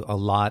access to a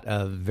lot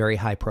of very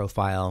high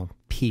profile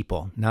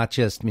people, not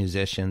just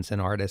musicians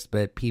and artists,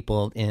 but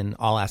people in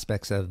all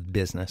aspects of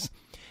business.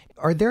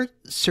 Are there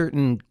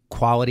certain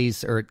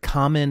qualities or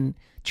common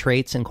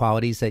traits and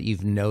qualities that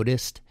you've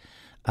noticed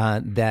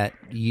that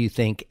you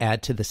think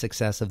add to the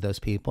success of those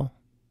people?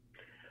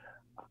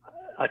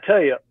 I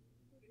tell you,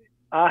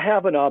 I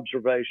have an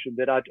observation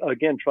that I,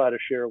 again, try to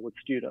share with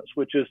students,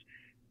 which is,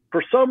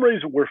 for some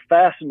reason, we're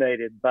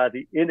fascinated by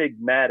the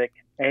enigmatic,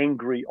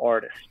 angry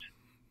artist.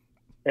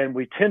 And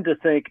we tend to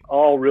think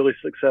all really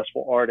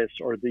successful artists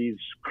are these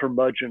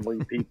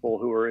curmudgeonly people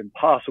who are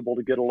impossible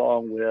to get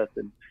along with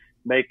and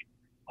make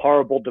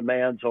horrible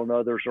demands on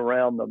others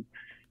around them.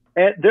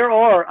 And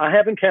I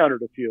have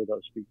encountered a few of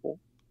those people,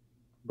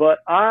 but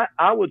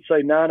I would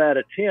say 9 out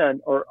of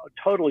 10 are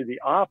totally the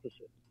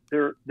opposite.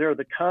 They're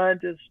the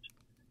kindest,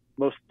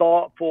 most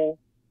thoughtful,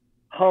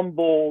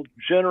 humble,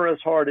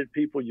 generous-hearted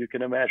people you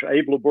can imagine.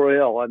 Abe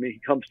LaBroyel, I mean, he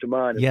comes to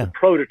mind as the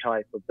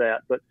prototype of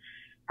that. But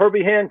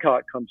Herbie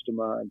Hancock comes to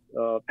mind.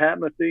 Pat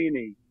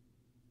Metheny,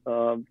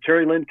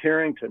 Terry Lynn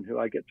Carrington, who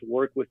I get to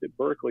work with at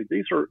Berklee.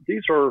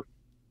 These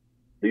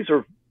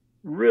are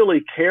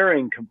really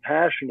caring,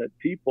 compassionate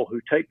people who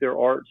take their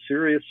art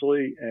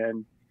seriously,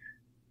 and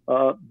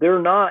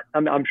they're not.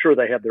 I'm sure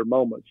they have their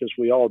moments, as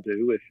we all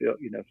do.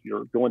 If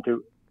you're going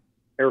through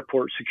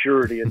airport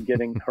security and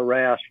getting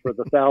harassed for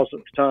the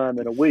 1,000th time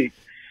in a week,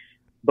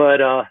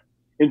 but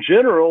in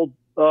general,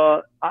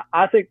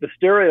 I think the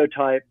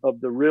stereotype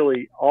of the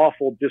really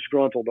awful,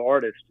 disgruntled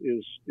artist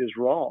is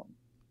wrong.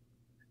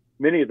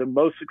 Many of the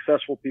most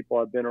successful people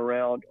I've been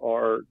around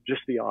are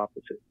just the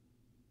opposite.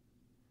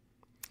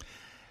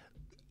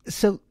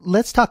 So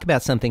let's talk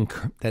about something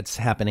that's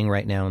happening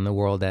right now in the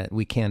world that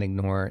we can't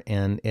ignore,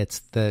 and it's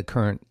the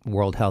current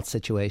world health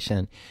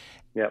situation,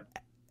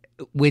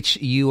 which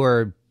you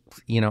are,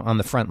 on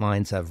the front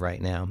lines of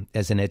right now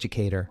as an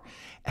educator.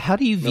 How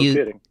do you view? No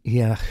kidding.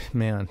 Yeah,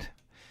 man.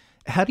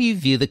 How do you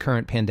view the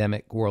current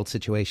pandemic world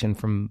situation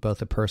from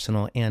both a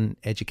personal and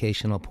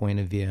educational point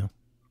of view?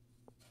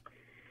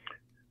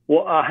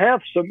 Well, I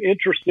have some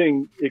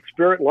interesting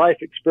life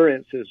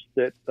experiences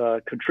that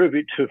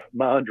contribute to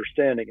my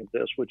understanding of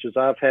this, which is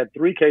I've had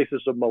 3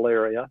 cases of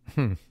malaria,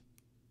 2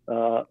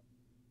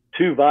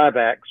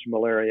 Vivax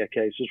malaria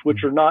cases,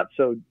 which are not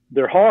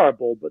they're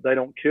horrible, but they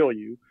don't kill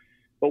you.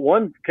 But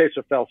 1 case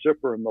of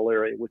falciparum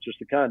malaria, which is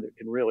the kind that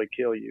can really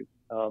kill you.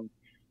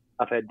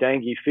 I've had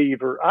dengue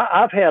fever.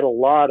 I've had a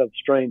lot of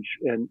strange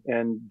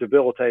and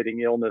debilitating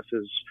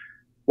illnesses,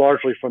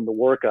 largely from the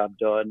work I've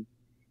done.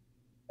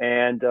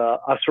 And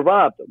I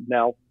survived them.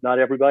 Now, not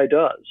everybody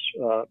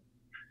does.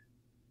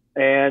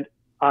 And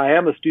I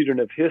am a student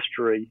of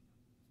history.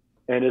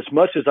 And as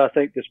much as I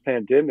think this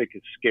pandemic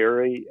is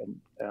scary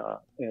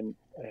and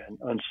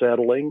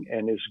unsettling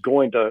and is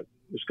going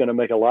to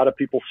make a lot of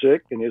people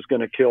sick and is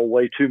going to kill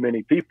way too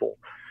many people,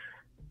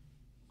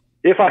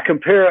 if I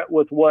compare it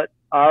with what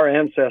our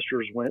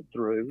ancestors went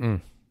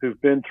through,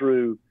 who've been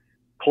through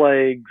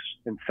plagues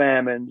and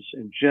famines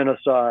and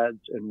genocides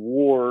and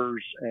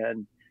wars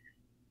and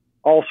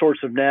all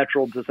sorts of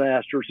natural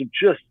disasters and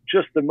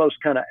just the most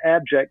kind of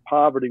abject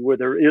poverty where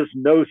there is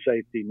no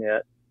safety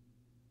net.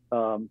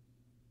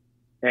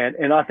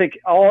 And I think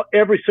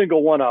every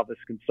single one of us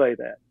can say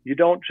that. You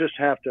don't just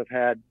have to have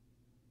had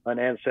an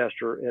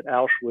ancestor at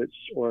Auschwitz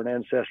or an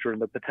ancestor in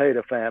the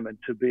potato famine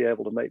to be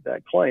able to make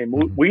that claim.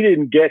 We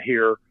didn't get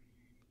here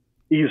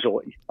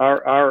easily.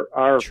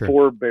 Our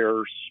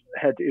forebears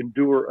had to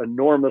endure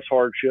enormous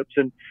hardships,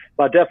 and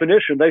by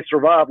definition, they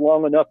survived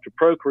long enough to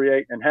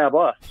procreate and have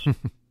us.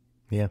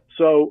 Yeah.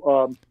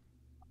 So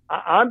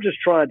I'm just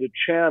trying to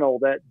channel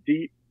that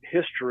deep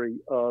history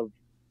of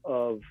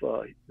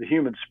the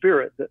human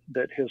spirit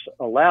that has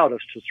allowed us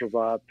to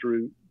survive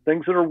through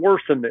things that are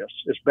worse than this,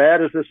 as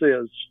bad as this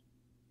is.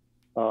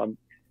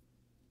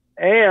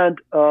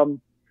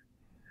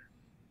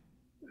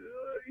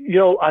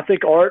 I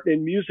think art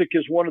and music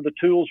is one of the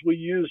tools we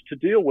use to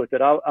deal with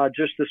it. I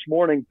just this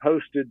morning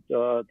posted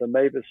the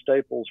Mavis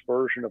Staples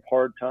version of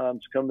Hard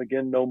Times Come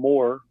Again No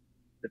More.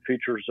 It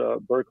features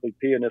Berklee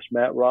pianist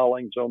Matt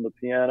Rawlings on the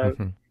piano.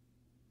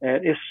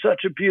 And it's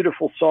such a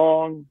beautiful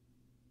song.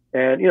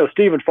 And,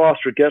 Stephen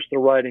Foster gets the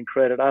writing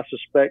credit. I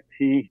suspect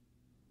he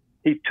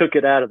took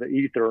it out of the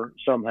ether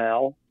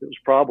somehow. It was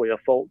probably a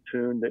folk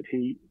tune that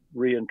he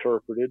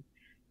reinterpreted.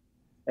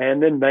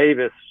 And then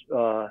Mavis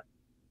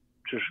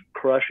just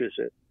crushes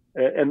it.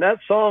 And that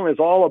song is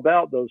all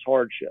about those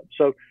hardships.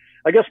 So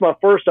I guess my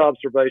first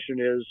observation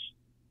is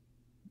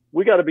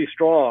we got to be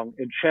strong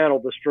and channel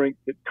the strength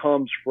that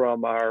comes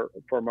from our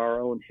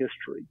own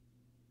history.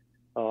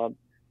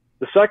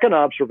 The second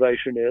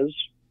observation is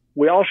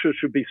we also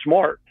should be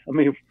smart. I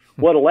mean,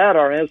 what allowed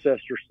our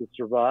ancestors to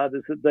survive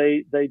is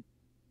that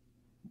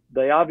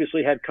they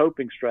obviously had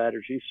coping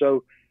strategies.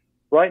 So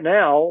right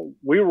now,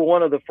 we were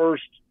one of the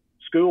first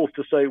schools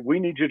to say, we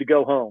need you to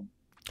go home.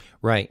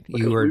 Right.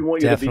 You were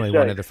definitely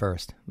one of the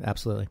first.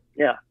 Absolutely.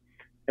 Yeah.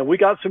 And we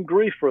got some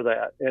grief for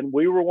that. And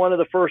we were one of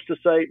the first to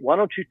say, why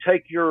don't you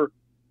take your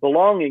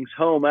belongings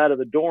home out of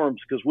the dorms,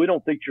 because we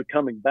don't think you're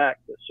coming back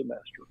this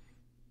semester.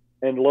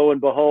 And lo and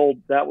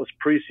behold, that was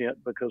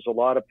prescient, because a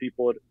lot of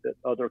people at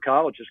other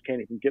colleges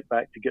can't even get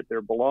back to get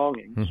their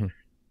belongings.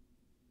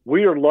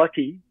 We are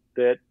lucky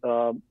that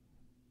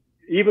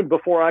even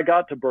before I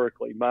got to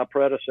Berklee, my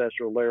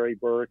predecessor, Larry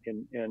Burke,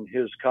 and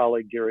his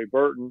colleague, Gary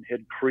Burton,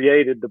 had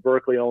created the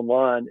Berklee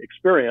Online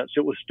experience.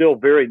 It was still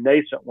very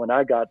nascent when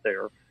I got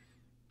there.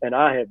 And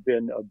I have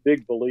been a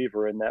big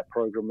believer in that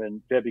program.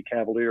 And Debbie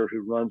Cavalier,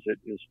 who runs it,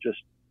 is just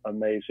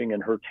amazing.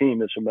 And her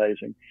team is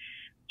amazing.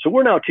 So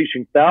we're now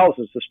teaching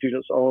thousands of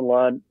students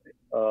online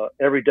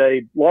every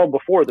day, long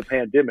before the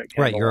pandemic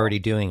came Right, you're along. already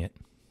doing it.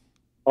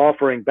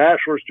 offering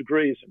bachelor's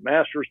degrees and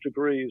master's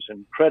degrees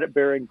and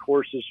credit-bearing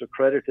courses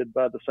accredited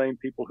by the same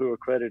people who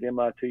accredit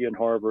MIT and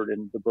Harvard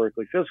and the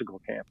Berklee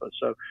physical campus.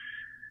 So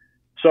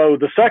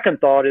the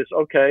second thought is,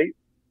 okay,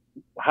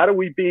 how do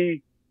we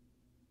be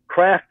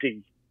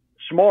crafty,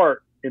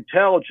 smart,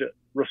 intelligent,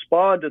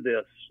 respond to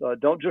this?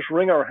 Don't just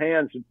wring our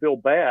hands and feel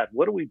bad.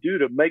 What do we do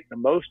to make the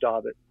most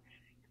of it?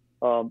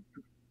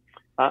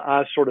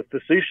 I sort of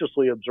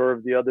facetiously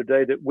observed the other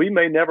day that we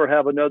may never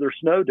have another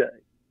snow day.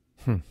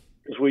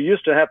 Because we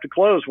used to have to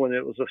close when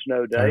it was a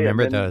snow day. I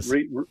remember and then those.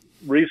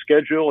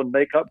 Reschedule and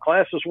make up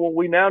classes. Well,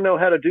 we now know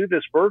how to do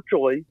this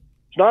virtually.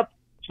 It's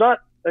not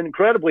an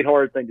incredibly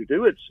hard thing to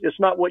do. It's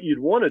not what you'd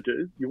want to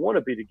do. You want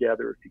to be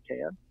together if you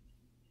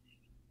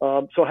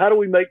can. So how do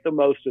we make the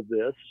most of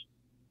this?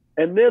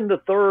 And then the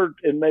third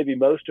and maybe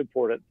most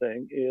important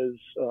thing is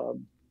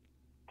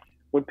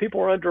when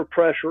people are under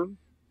pressure,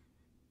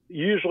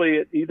 usually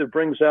it either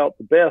brings out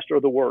the best or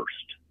the worst.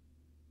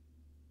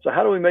 So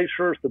how do we make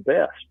sure it's the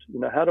best?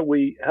 How do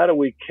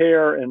we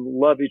care and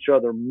love each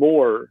other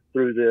more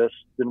through this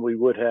than we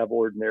would have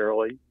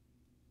ordinarily,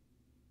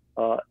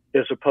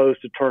 as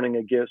opposed to turning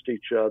against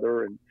each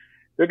other? And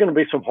there are going to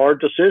be some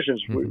hard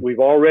decisions we've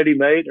already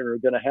made and are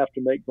going to have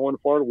to make going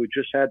forward. We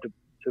just had to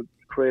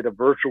create a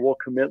virtual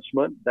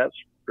commencement. That's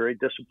very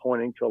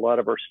disappointing to a lot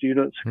of our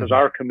students because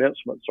our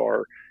commencements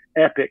are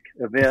epic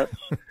events.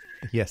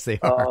 Yes, they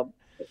are.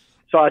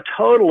 So I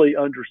totally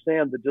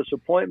understand the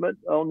disappointment.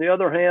 On the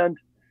other hand,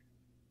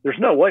 there's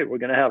no way we're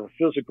going to have a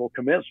physical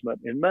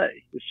commencement in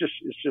May. It's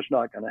just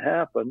not going to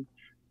happen.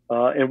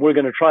 And we're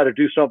going to try to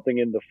do something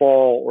in the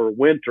fall or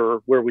winter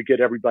where we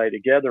get everybody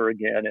together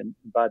again and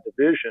by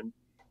division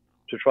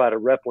to try to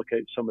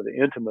replicate some of the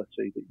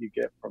intimacy that you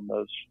get from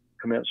those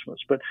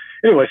commencements. But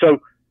anyway, so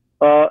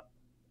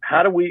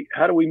how do we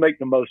make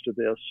the most of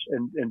this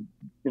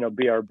and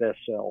be our best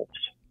selves?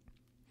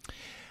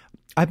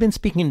 I've been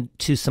speaking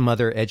to some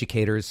other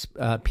educators,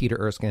 Peter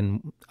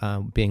Erskine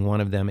being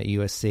one of them at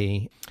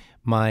USC.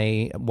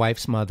 My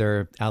wife's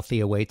mother,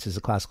 Althea Waits, is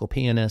a classical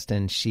pianist,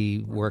 and she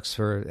works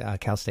for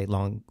Cal State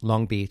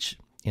Long Beach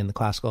in the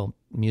classical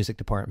music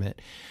department.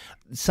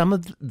 Some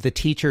of the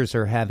teachers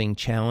are having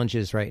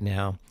challenges right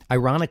now.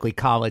 Ironically,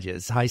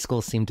 colleges, high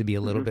schools seem to be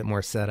a little bit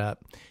more set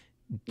up,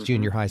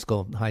 junior high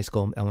school,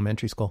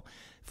 elementary school,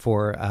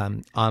 for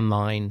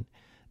online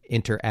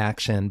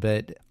interaction.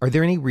 But are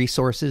there any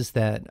resources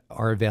that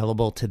are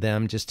available to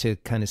them just to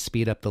kind of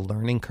speed up the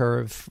learning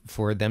curve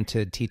for them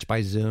to teach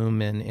by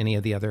Zoom and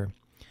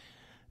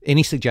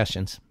any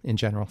suggestions in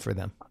general for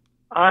them?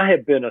 I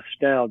have been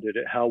astounded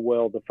at how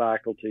well the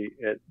faculty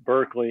at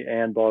Berklee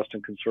and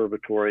Boston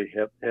Conservatory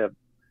have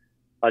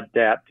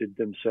adapted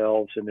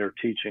themselves in their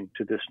teaching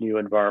to this new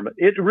environment.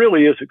 It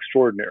really is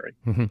extraordinary.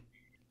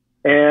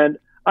 And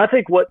I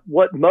think what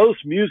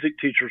most music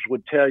teachers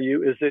would tell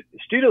you is that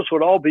students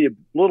would all be a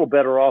little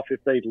better off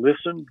if they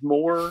listened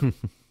more,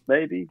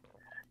 maybe.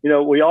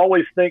 We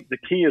always think the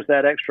key is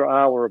that extra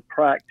hour of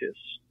practice.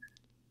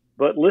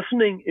 But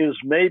listening is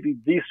maybe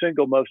the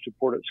single most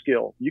important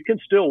skill. You can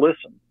still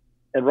listen.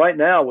 And right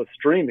now with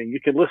streaming, you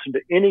can listen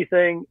to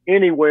anything,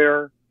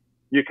 anywhere.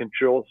 You can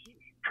still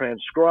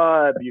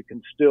transcribe. You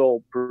can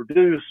still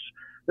produce.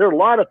 There are a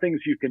lot of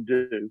things you can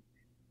do.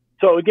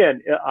 So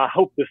again, I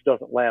hope this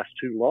doesn't last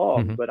too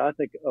long, but I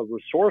think a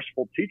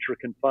resourceful teacher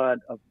can find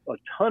a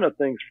ton of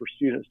things for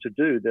students to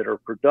do that are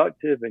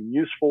productive and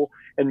useful,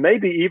 and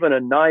maybe even a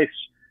nice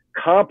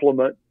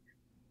complement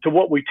to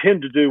what we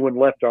tend to do when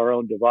left our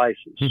own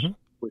devices,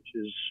 which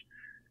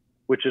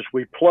is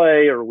we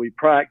play or we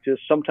practice.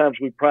 Sometimes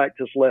we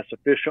practice less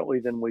efficiently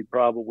than we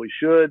probably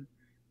should.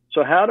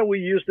 So how do we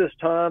use this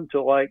time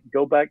to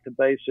go back to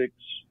basics,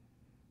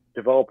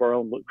 develop our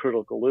own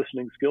critical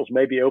listening skills,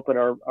 maybe open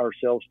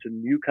ourselves to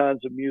new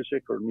kinds of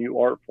music or new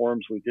art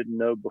forms we didn't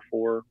know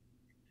before?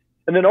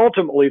 And then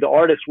ultimately, the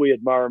artists we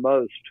admire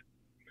most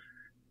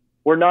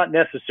were not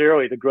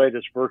necessarily the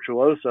greatest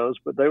virtuosos,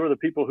 but they were the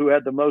people who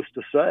had the most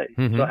to say.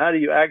 So how do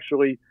you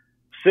actually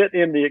sit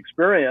in the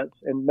experience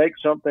and make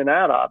something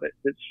out of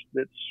it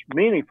that's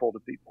meaningful to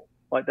people?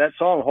 Like that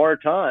song,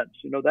 Hard Times,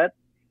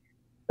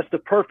 that's the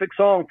perfect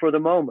song for the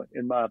moment,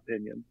 in my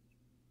opinion.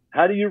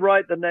 How do you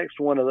write the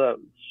next one of those?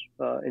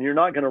 And you're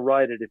not going to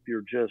write it if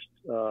you're just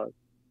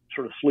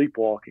sort of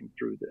sleepwalking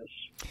through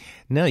this.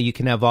 No, you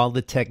can have all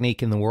the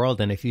technique in the world,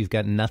 and if you've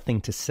got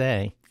nothing to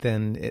say,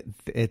 then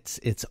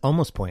it's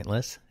almost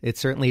pointless. It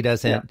certainly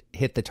doesn't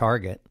hit the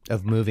target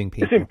of moving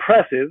people.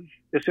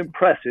 It's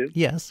impressive.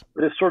 Yes.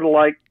 But it's sort of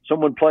like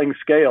someone playing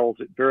scales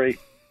at very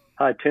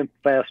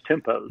fast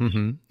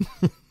tempos.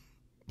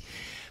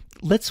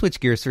 Let's switch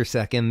gears for a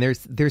second.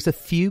 There's a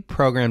few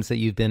programs that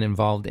you've been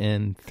involved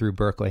in through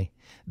Berklee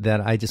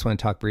that I just want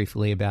to talk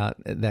briefly about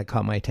that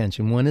caught my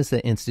attention. One is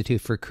the Institute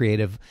for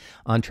Creative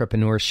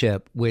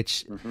Entrepreneurship,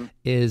 which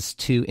is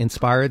to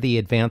inspire the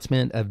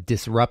advancement of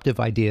disruptive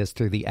ideas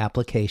through the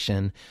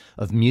application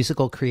of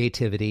musical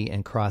creativity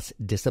and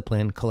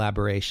cross-discipline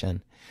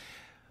collaboration.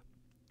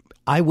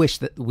 I wish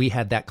that we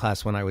had that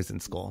class when I was in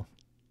school.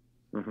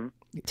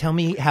 Tell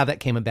me how that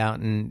came about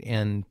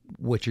and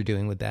what you're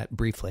doing with that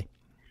briefly.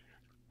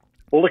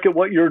 Well, look at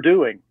what you're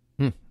doing.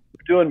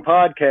 Doing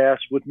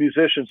podcasts with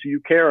musicians who you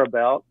care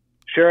about,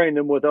 sharing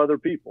them with other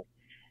people.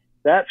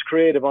 That's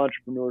creative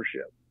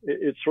entrepreneurship.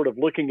 It's sort of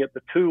looking at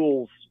the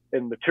tools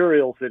and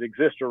materials that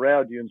exist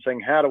around you and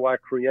saying, how do I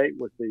create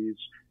with these?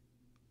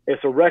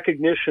 It's a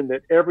recognition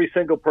that every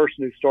single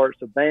person who starts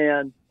a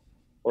band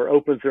or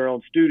opens their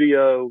own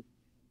studio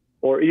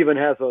or even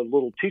has a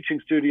little teaching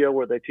studio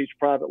where they teach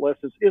private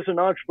lessons is an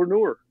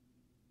entrepreneur.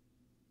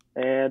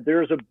 And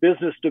there's a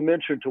business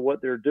dimension to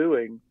what they're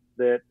doing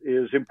that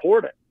is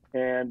important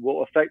and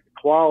will affect the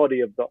quality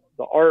of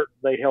the art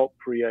they help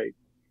create.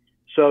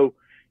 So,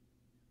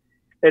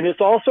 and it's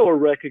also a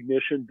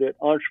recognition that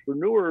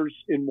entrepreneurs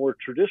in more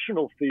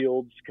traditional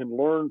fields can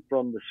learn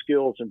from the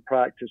skills and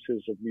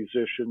practices of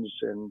musicians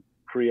and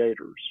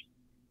creators.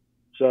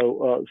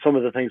 So some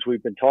of the things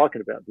we've been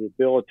talking about, the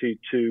ability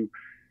to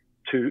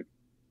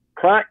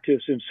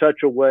practice in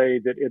such a way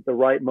that at the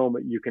right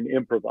moment you can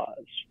improvise.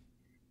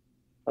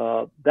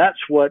 That's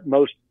what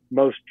most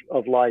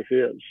of life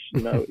is.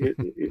 You know,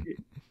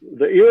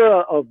 the era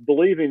of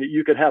believing that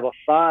you could have a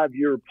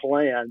 5-year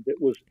plan that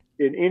was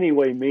in any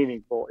way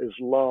meaningful is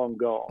long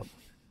gone.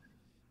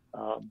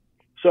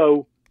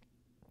 So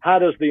how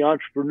does the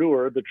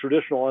entrepreneur, the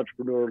traditional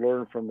entrepreneur,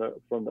 learn from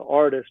the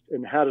artist,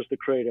 and how does the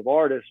creative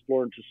artist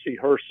learn to see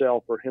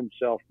herself or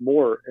himself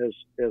more as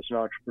an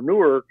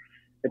entrepreneur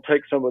and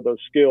take some of those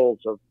skills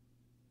of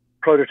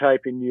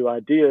prototyping new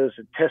ideas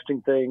and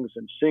testing things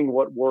and seeing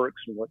what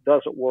works and what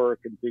doesn't work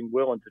and being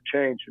willing to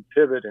change and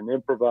pivot and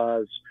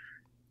improvise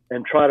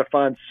and try to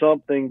find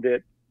something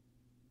that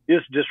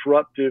is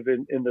disruptive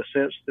in the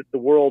sense that the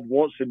world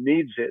wants and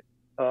needs it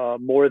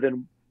more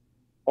than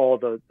all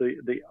the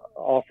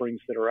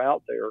offerings that are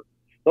out there.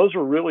 Those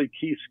are really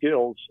key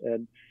skills.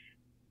 And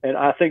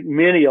I think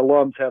many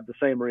alums have the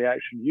same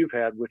reaction you've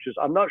had, which is,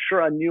 I'm not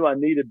sure I knew I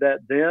needed that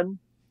then.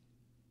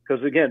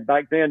 Because again,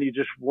 back then you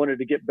just wanted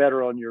to get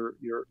better on your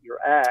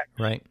act.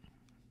 Right.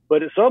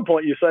 But at some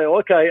point you say,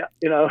 okay,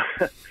 you know,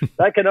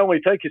 that can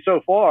only take you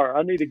so far.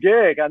 I need a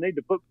gig. I need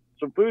to put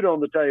some food on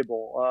the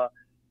table.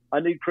 I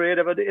need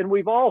creative. And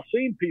we've all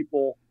seen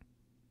people,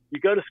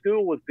 you go to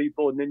school with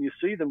people and then you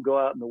see them go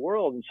out in the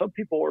world. And some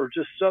people are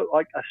just so,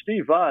 like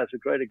Steve Vai is a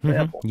great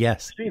example. Mm-hmm.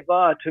 Yes. Steve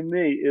Vai to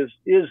me is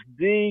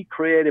the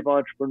creative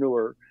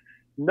entrepreneur.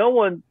 No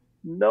one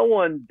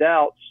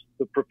doubts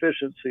the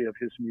proficiency of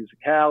his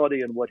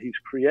musicality and what he's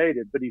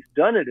created, but he's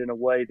done it in a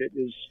way that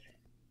is,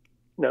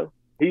 you know,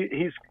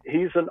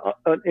 he's an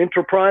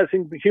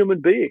enterprising human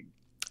being.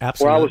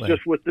 Absolutely. Where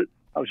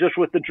I was just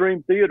with the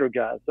Dream Theater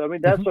guys. I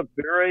mean, that's a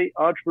very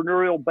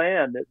entrepreneurial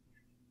band that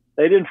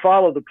they didn't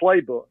follow the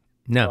playbook.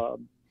 No.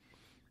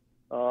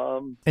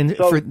 And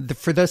so,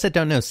 for those that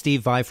don't know,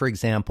 Steve Vai, for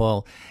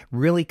example,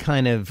 really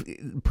kind of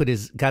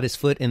got his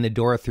foot in the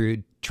door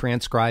through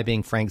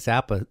transcribing Frank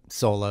Zappa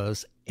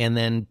solos, and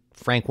then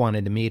Frank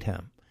wanted to meet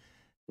him.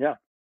 Yeah.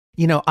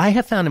 You know, I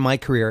have found in my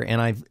career,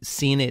 and I've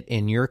seen it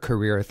in your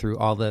career through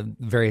all the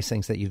various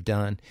things that you've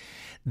done,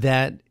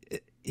 that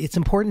it's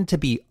important to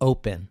be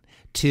open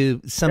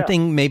to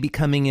something maybe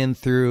coming in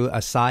through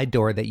a side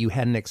door that you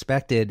hadn't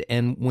expected.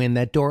 And when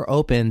that door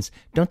opens,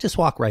 don't just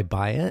walk right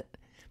by it.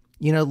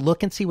 You know,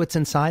 look and see what's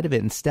inside of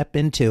it and step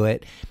into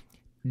it.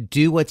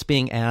 Do what's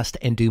being asked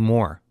and do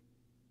more.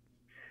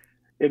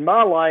 In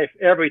my life,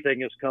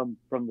 everything has come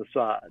from the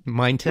side.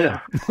 Mine too.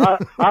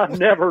 I've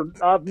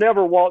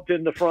never walked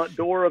in the front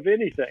door of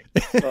anything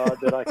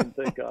that I can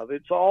think of.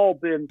 It's all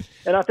been,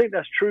 and I think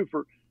that's true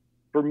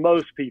for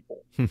most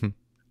people.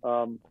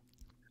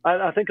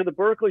 I think of the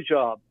Berklee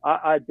job.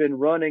 I'd been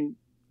running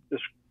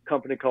this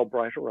company called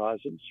Bright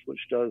Horizons, which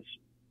does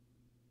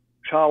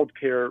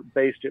childcare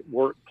based at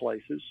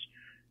workplaces,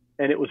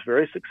 and it was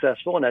very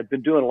successful. And I'd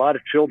been doing a lot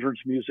of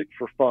children's music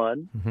for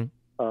fun.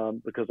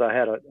 Because I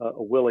had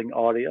a willing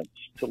audience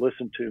to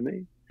listen to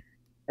me.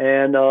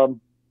 And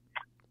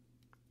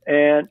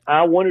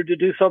I wanted to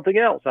do something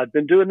else. I'd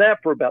been doing that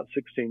for about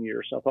 16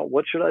 years. So I thought,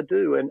 what should I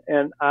do?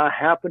 And I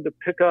happened to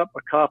pick up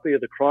a copy of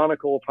the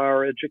Chronicle of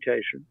Higher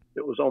Education.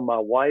 It was on my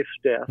wife's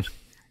desk.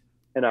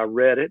 And I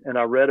read it, and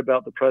I read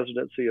about the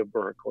presidency of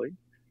Berklee.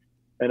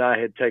 And I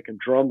had taken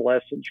drum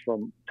lessons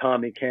from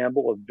Tommy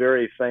Campbell, a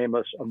very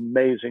famous,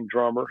 amazing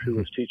drummer who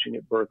was teaching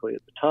at Berklee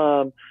at the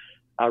time.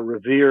 I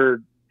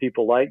revered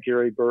people like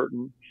Gary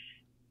Burton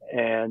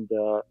and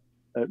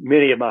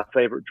many of my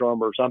favorite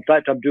drummers. In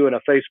fact, I'm doing a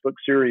Facebook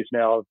series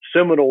now of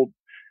seminal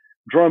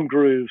drum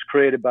grooves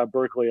created by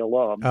Berklee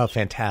alums. Oh,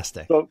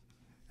 fantastic. So,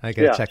 I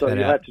got to check that out. So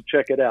you have to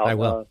check it out. I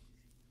will.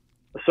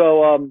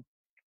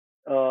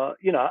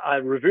 You know, I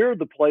revered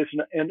the place,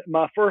 and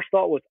my first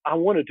thought was, I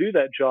want to do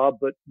that job,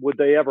 but would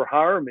they ever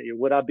hire me?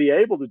 Would I be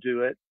able to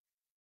do it?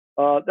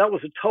 That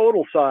was a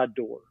total side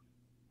door.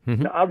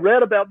 Now, I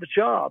read about the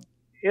job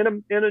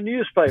in a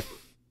newspaper.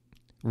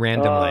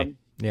 Randomly,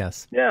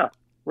 yes. Yeah,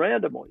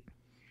 randomly.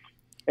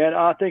 And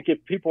I think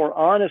if people are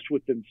honest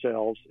with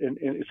themselves,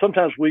 and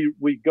sometimes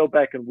we go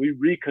back and we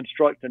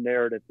reconstruct a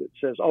narrative that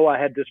says, oh, I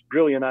had this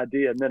brilliant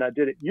idea and then I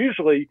did it.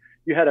 Usually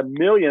you had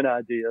 1,000,000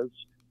 ideas,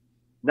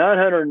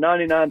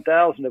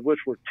 999,000 of which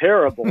were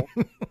terrible.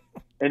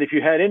 And if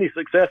you had any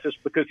success, it's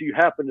because you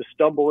happened to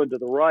stumble into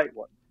the right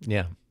one.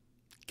 Yeah.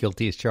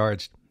 Guilty as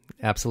charged.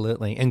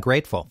 Absolutely. And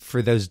grateful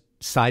for those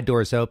side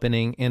doors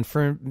opening, and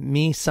for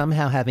me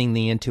somehow having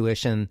the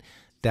intuition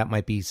that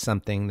might be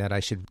something that I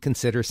should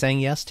consider saying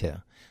yes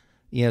to.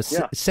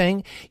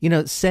 Saying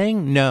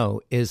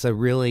no is a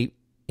really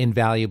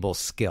invaluable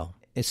skill.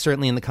 It's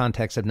certainly in the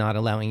context of not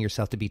allowing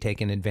yourself to be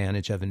taken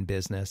advantage of in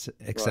business,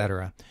 et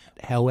cetera.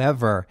 Right.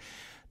 However,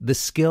 the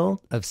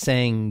skill of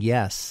saying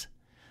yes,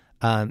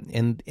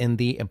 and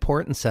the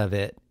importance of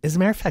it. As a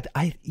matter of fact,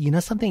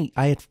 something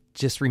I had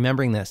just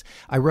remembering this.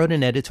 I wrote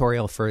an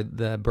editorial for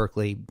the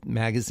Berklee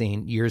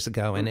magazine years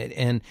ago,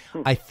 and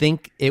I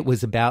think it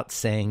was about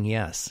saying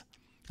yes.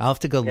 I'll have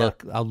to go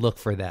look. I'll look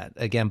for that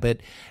again.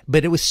 But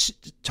it was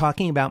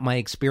talking about my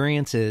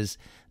experiences,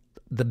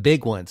 the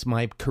big ones,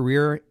 my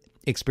career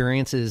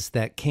experiences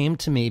that came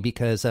to me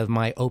because of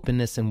my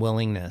openness and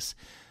willingness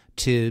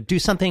to do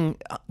something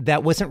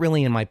that wasn't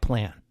really in my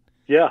plan.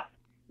 Yeah,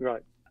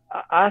 right.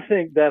 I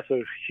think that's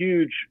a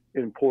huge,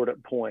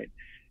 important point.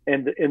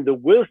 And the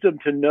wisdom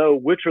to know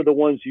which are the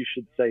ones you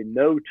should say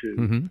no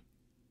to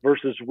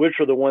versus which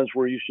are the ones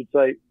where you should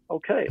say,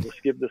 okay, let's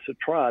give this a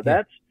try.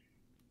 Yeah.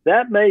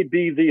 That may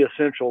be the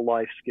essential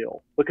life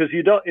skill, because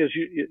you don't, as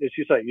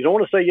you say, you don't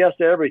want to say yes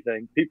to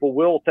everything. People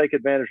will take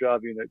advantage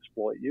of you and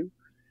exploit you.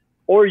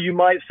 Or you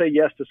might say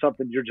yes to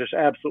something you're just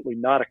absolutely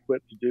not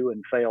equipped to do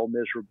and fail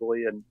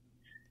miserably.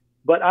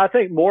 But I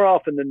think more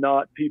often than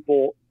not,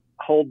 people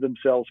hold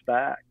themselves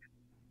back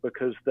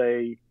because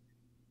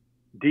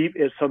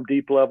at some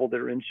deep level,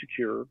 they're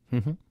insecure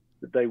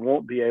that they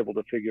won't be able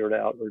to figure it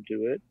out or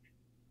do it.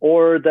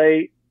 Or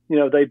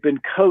they've been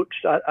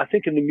coached. I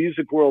think in the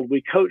music world,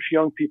 we coach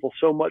young people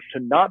so much to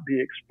not be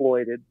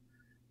exploited.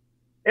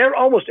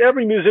 Almost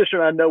every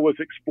musician I know was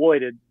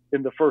exploited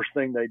in the first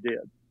thing they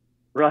did,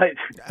 right?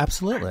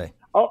 Absolutely.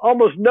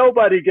 Almost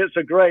nobody gets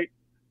a great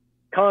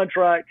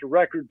contract or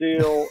record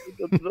deal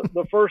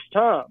the first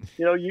time.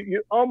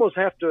 You almost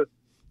have to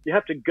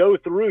go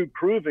through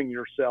proving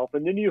yourself,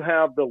 and then you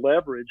have the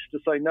leverage to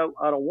say, no,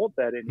 I don't want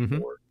that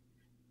anymore.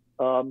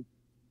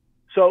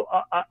 So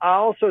I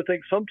also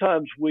think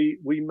sometimes we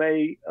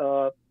may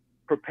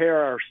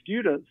prepare our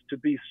students to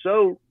be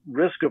so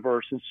risk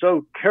averse and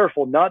so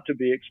careful not to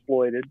be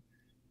exploited.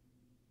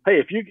 Hey,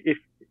 if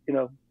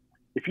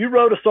you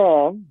wrote a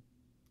song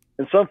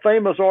and some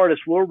famous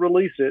artist will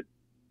release it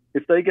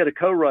if they get a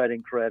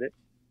co-writing credit,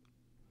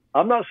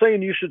 I'm not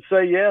saying you should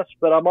say yes,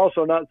 but I'm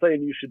also not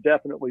saying you should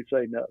definitely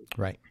say no.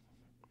 Right.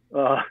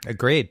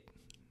 Agreed.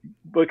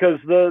 Because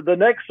the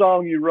next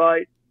song you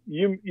write,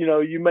 you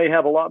may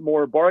have a lot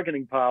more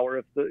bargaining power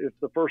if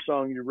the first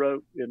song you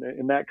wrote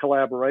in that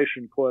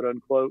collaboration, quote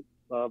unquote,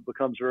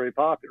 becomes very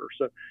popular.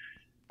 So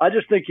I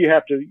just think you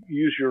have to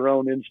use your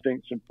own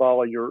instincts and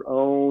follow your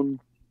own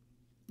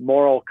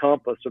moral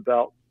compass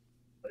about,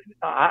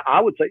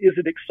 I would say, is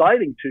it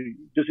exciting to you?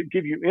 Does it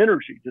give you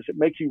energy? Does it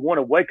make you want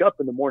to wake up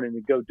in the morning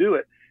and go do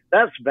it?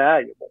 That's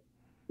valuable,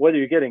 whether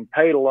you're getting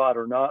paid a lot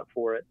or not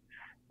for it.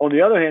 On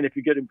the other hand, if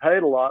you're getting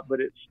paid a lot, but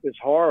it's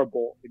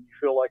horrible and you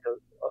feel like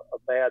a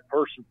bad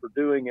person for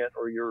doing it,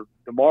 or you're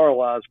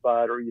demoralized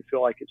by it, or you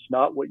feel like it's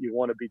not what you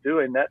want to be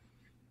doing, that's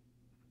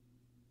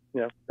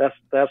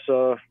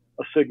a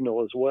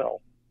signal as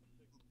well.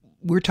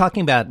 We're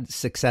talking about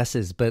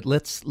successes, but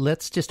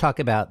let's just talk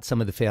about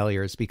some of the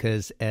failures,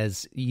 because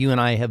as you and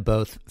I have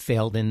both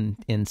failed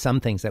in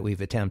some things that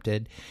we've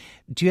attempted,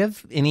 do you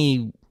have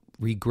any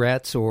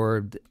regrets,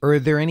 or are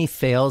there any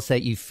fails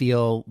that you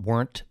feel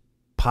weren't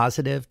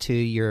positive to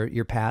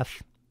your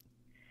path?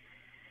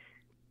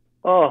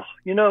 Oh,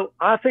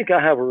 I think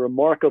I have a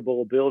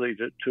remarkable ability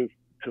to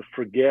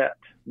forget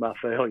my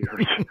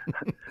failures.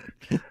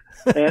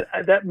 And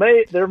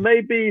there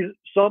may be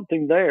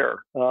something there,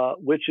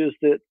 which is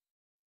that,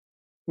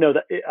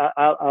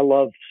 I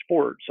love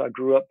sports. I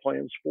grew up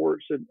playing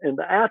sports, and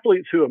the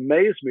athletes who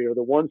amaze me are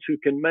the ones who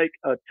can make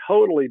a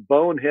totally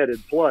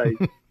boneheaded play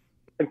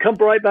and come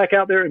right back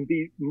out there and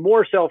be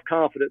more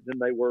self-confident than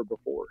they were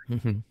before.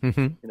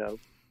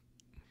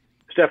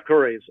 Steph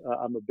Curry's,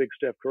 I'm a big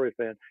Steph Curry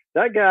fan.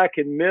 That guy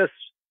can miss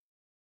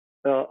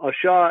a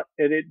shot,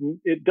 and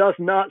it does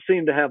not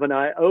seem to have an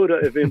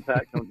iota of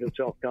impact on his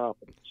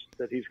self-confidence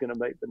that he's going to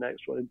make the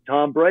next one. And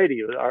Tom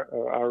Brady,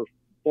 our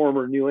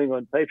former New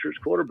England Patriots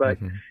quarterback,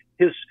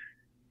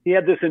 he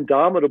had this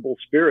indomitable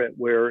spirit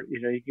where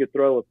he could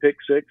throw a pick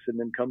six and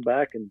then come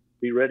back and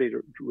be ready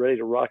to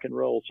rock and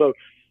roll. So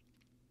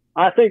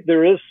I think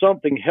there is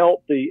something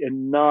healthy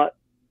in not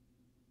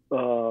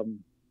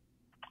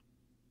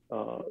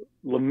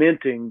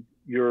lamenting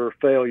your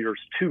failures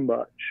too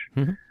much.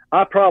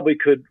 I probably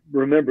could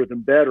remember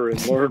them better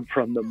and learn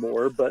from them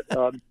more, but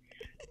I've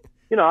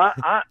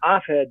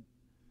had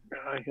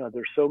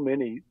there's so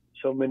many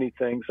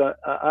things.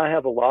 I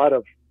have a lot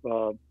of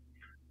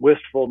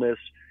wistfulness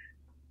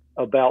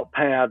about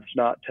paths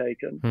not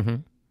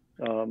taken.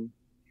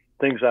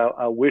 Things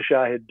I wish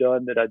I had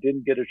done that I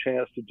didn't get a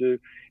chance to do.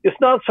 It's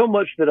not so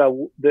much that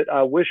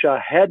I wish I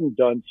hadn't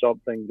done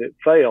something that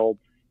failed.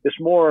 It's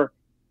more,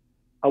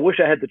 I wish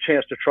I had the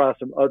chance to try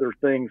some other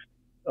things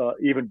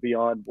even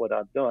beyond what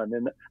I've done.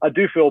 And I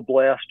do feel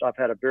blessed. I've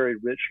had a very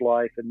rich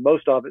life, and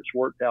most of it's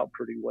worked out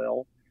pretty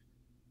well.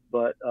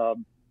 But,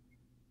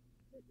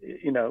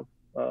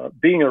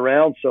 being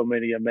around so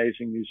many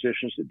amazing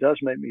musicians, it does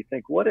make me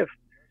think, what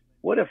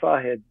if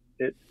I had,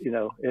 at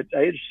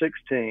age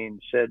 16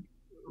 said,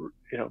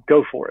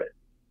 go for it,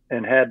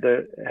 and had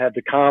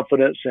the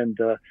confidence and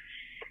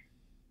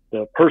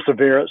the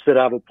perseverance that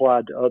I've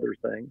applied to other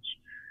things.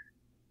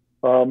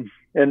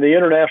 And the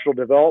international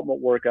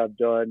development work I've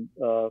done,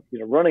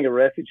 running a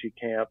refugee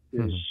camp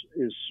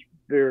is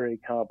very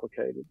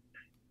complicated.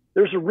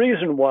 There's a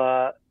reason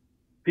why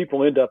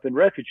people end up in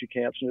refugee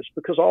camps, and it's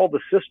because all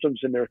the systems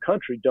in their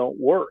country don't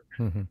work.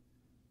 Mm-hmm.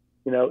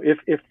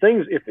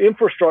 If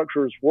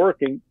infrastructure is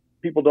working,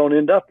 people don't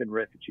end up in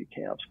refugee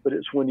camps. But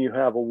it's when you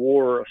have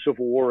a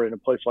civil war in a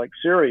place like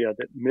Syria,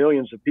 that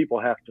millions of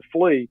people have to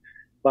flee.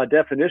 By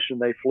definition,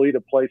 they flee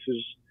to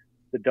places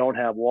that don't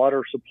have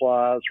water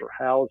supplies or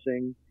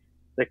housing.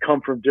 They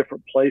come from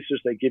different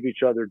places. They give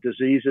each other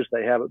diseases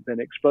they haven't been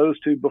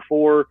exposed to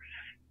before.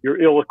 You're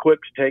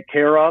ill-equipped to take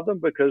care of them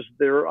because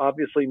they're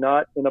obviously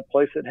not in a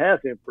place that has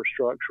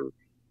infrastructure.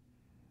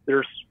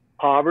 There's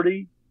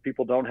poverty.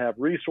 People don't have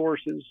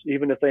resources.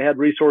 Even if they had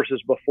resources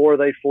before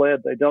they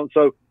fled, they don't.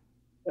 So,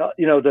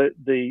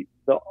 the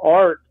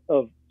art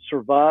of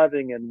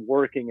surviving and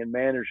working and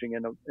managing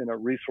in a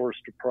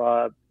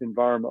resource-deprived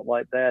environment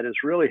like that is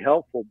really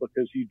helpful,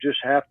 because you just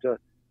have to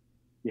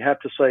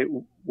say,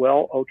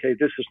 well, okay,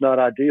 this is not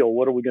ideal.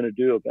 What are we going to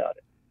do about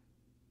it?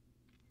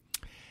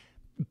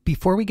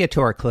 Before we get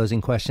to our closing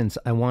questions,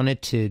 I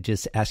wanted to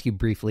just ask you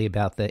briefly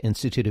about the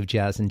Institute of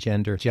Jazz and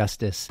Gender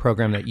Justice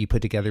program that you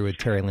put together with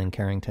Terry Lynn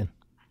Carrington.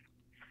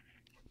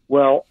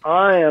 Well,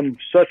 I am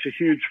such a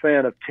huge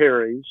fan of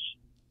Terry's.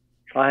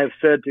 I have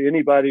said to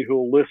anybody who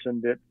will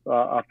listen that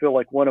I feel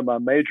like one of my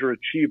major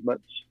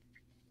achievements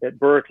at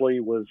Berklee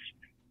was,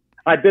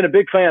 I'd been a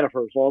big fan of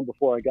hers long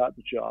before I got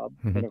the job.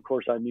 Mm-hmm. And of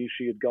course, I knew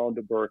she had gone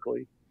to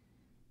Berklee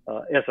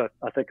as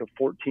I think a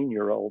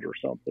 14-year-old or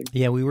something.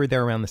 Yeah, we were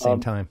there around the same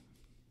time.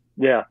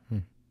 Yeah.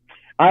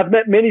 I've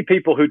met many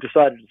people who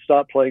decided to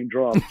stop playing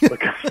drums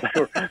because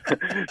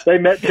they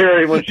met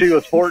Terry when she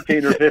was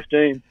 14 or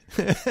 15.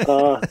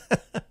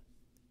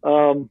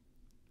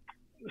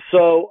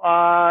 So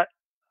I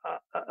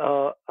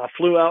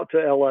flew out to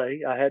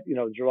LA. I had,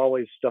 there's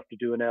always stuff to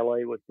do in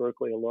LA with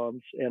Berklee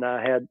alums, and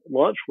I had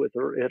lunch with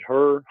her at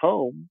her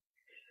home.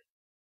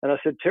 And I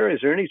said, Terry,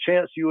 is there any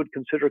chance you would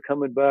consider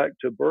coming back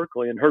to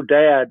Berklee? And her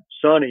dad,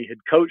 Sonny, had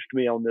coached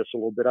me on this a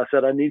little bit. I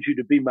said, I need you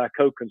to be my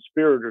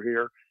co-conspirator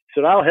here. He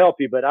said, I'll help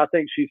you, but I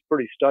think she's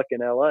pretty stuck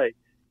in LA.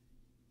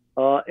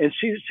 And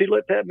she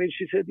looked at me and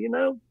she said,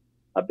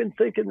 I've been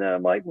thinking that I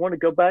might want to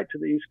go back to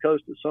the East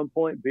Coast at some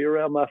point, be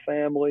around my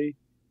family.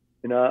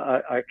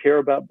 I care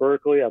about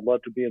Berklee. I'd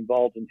love to be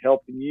involved in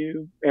helping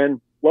you. And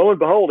lo and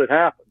behold, it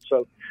happened.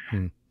 So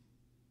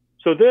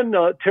then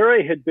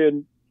Terry had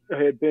been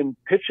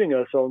pitching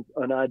us on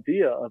an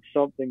idea of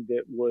something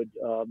that would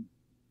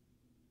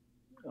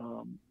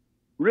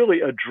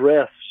really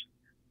address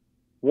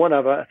one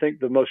of, I think,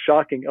 the most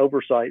shocking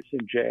oversights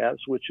in jazz,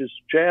 which is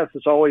jazz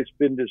has always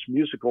been this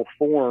musical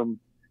form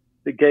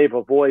that gave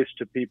a voice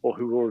to people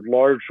who were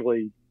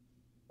largely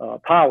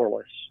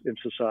powerless in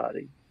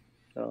society,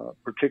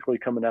 particularly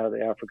coming out of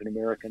the African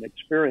American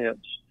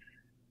experience.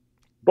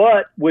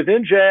 But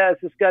within jazz,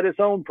 it's got its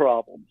own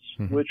problems,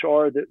 which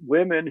are that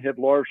women have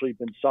largely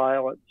been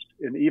silenced,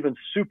 and even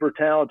super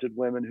talented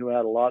women who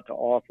had a lot to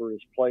offer as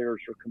players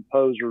or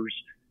composers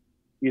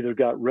either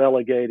got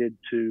relegated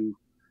to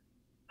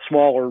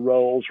smaller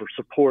roles or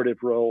supportive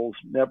roles,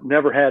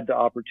 never had the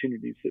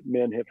opportunities that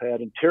men have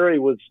had. And Terry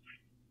was,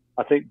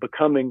 I think,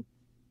 becoming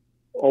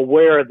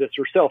aware of this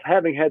herself,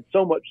 having had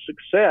so much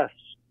success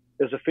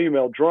as a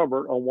female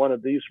drummer on one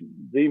of the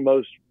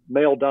most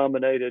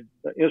male-dominated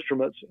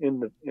instruments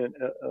in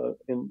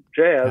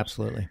jazz.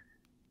 Absolutely.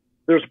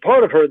 There's a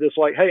part of her that's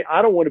like, hey,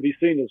 I don't want to be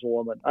seen as a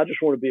woman. I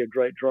just want to be a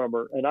great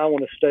drummer, and I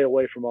want to stay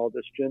away from all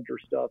this gender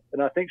stuff.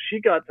 And I think she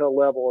got to a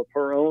level of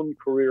her own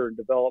career and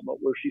development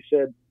where she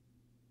said,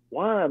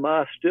 why am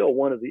I still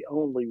one of the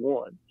only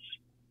ones?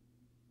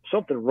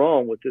 Something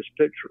wrong with this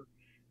picture.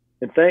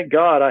 And thank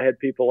God I had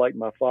people like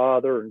my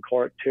father and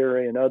Clark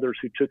Terry and others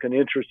who took an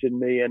interest in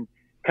me and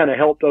kind of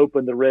helped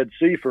open the Red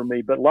Sea for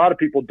me. But a lot of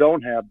people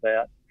don't have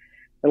that.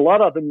 And a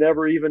lot of them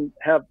never even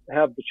have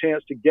the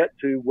chance to get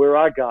to where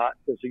I got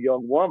as a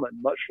young woman,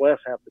 much less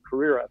have the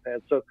career I've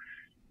had. So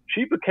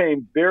she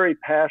became very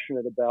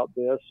passionate about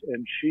this,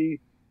 and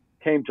she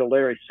came to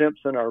Larry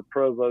Simpson, our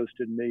provost,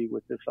 and me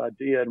with this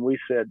idea. And we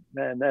said,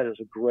 man, that is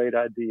a great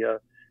idea.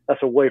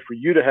 That's a way for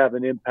you to have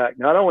an impact,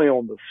 not only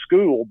on the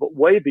school, but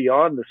way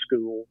beyond the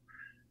school.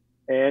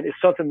 And it's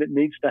something that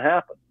needs to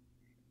happen.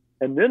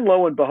 And then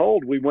lo and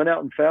behold, we went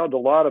out and found a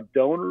lot of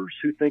donors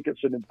who think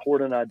it's an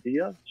important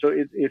idea. So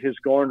it has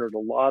garnered a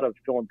lot of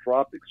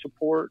philanthropic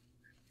support.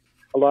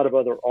 A lot of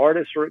other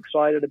artists are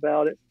excited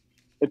about it.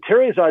 And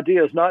Terry's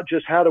idea is not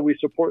just how do we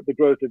support the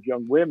growth of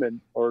young women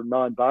or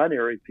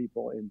non-binary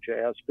people in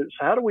jazz, but it's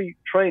how do we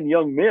train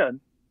young men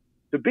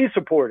to be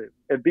supportive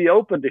and be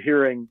open to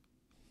hearing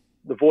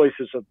the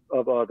voices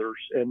of others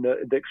and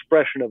the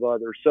expression of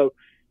others. So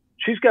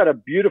she's got a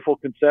beautiful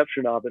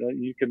conception of it,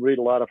 and you can read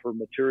a lot of her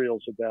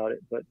materials about it,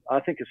 but I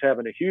think it's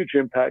having a huge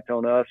impact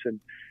on us. And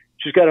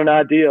she's got an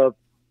idea of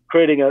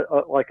creating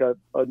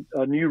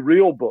a new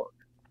reel book,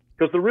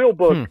 because the reel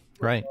book,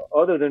 right,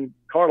 other than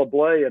Carla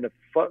Bley and a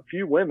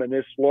few women,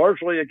 is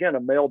largely, again, a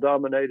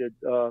male-dominated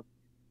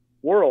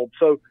world.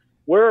 So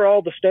where are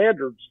all the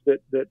standards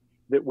that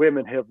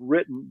women have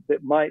written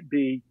that might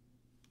be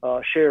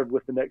shared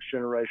with the next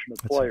generation of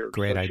players? That's a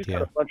great idea. She's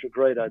got a bunch of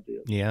great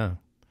ideas. Yeah.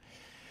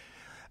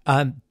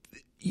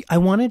 I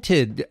wanted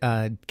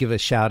to give a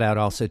shout out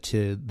also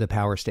to the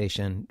Power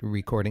Station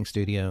recording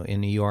studio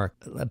in New York.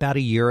 About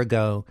a year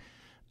ago,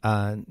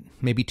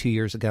 maybe 2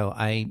 years ago,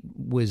 I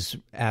was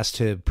asked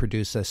to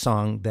produce a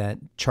song that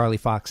Charlie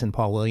Fox and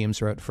Paul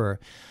Williams wrote for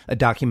a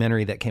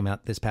documentary that came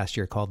out this past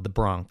year called The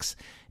Bronx.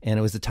 And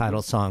it was the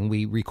title song.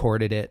 We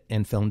recorded it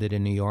and filmed it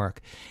in New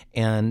York.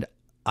 And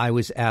I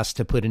was asked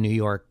to put a New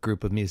York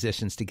group of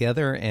musicians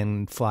together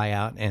and fly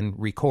out and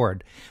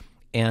record.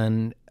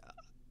 And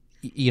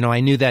I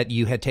knew that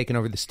you had taken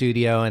over the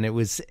studio,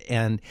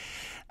 and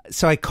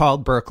so I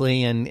called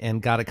Berklee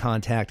and got a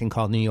contact and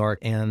called New York,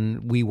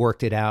 and we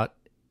worked it out,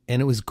 and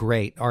it was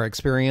great. Our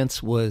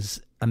experience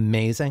was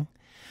amazing.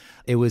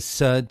 It was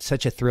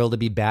such a thrill to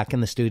be back in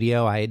the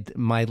studio.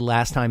 My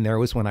last time there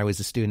was when I was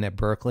a student at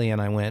Berklee,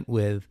 and I went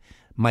with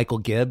Michael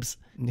Gibbs,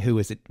 who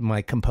was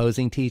my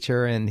composing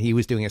teacher, and he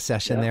was doing a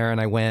session there,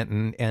 and I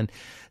went, and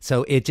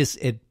so it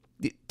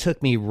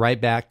took me right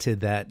back to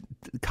that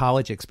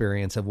college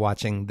experience of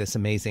watching this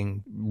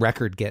amazing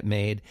record get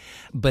made.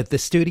 But the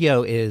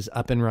studio is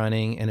up and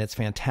running, and it's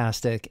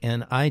fantastic.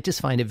 And I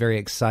just find it very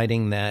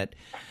exciting that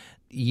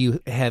you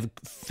have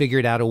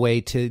figured out a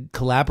way to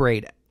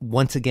collaborate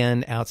once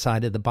again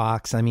outside of the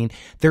box. I mean,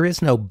 there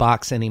is no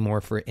box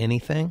anymore for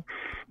anything.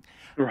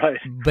 Right.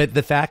 But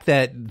the fact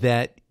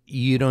that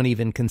you don't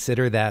even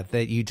consider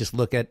that you just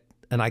look at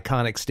an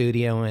iconic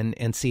studio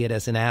and see it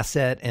as an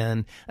asset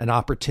and an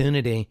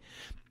opportunity,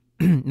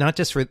 not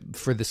just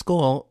for the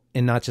school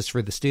and not just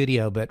for the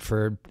studio, but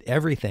for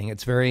everything.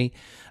 It's very,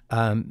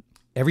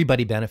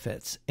 everybody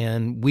benefits.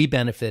 And we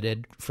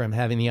benefited from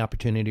having the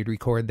opportunity to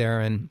record there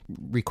and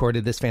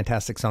recorded this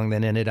fantastic song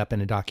that ended up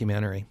in a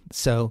documentary.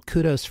 So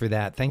kudos for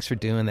that. Thanks for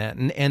doing that.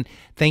 And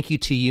thank you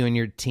to you and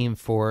your team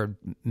for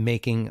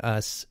making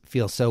us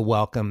feel so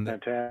welcome.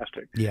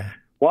 Fantastic. Yeah.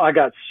 Well, I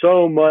got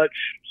so much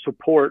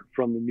support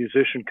from the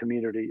musician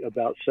community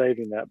about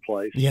saving that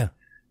place. Yeah.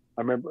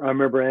 I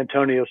remember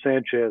Antonio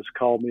Sanchez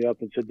called me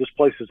up and said, "This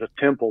place is a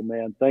temple,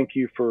 man. Thank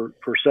you for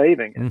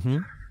saving it."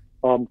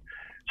 Mm-hmm.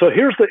 So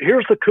here's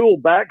the cool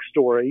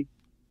backstory.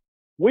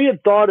 We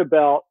had thought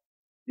about,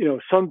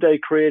 someday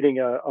creating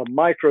a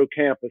micro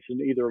campus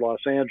in either Los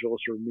Angeles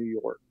or New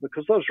York,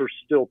 because those are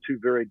still two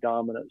very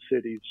dominant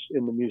cities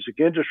in the music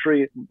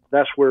industry.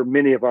 That's where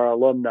many of our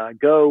alumni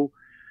go.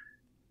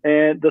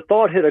 And the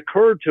thought had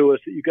occurred to us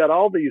that you got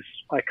all these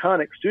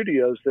iconic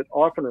studios that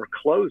often are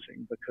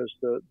closing because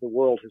the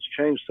world has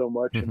changed so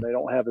much, and they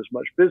don't have as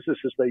much business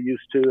as they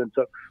used to. And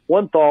so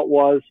one thought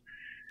was,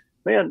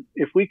 man,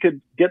 if we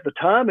could get the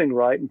timing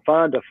right and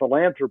find a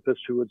philanthropist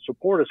who would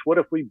support us, what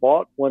if we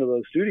bought one of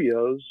those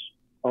studios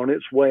on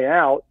its way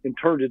out and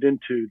turned it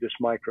into this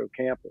micro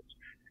campus?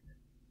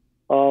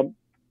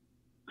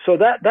 So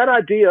that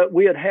idea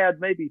we had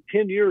maybe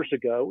 10 years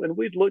ago, and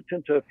we'd looked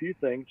into a few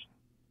things.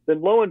 Then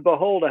lo and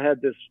behold, I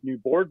had this new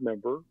board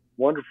member,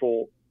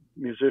 wonderful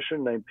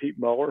musician named Pete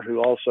Muller, who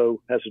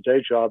also has a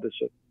day job as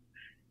a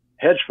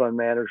hedge fund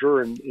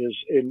manager and is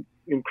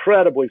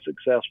incredibly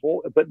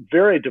successful, but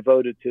very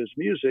devoted to his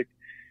music.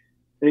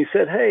 And he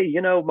said, "Hey,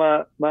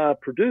 my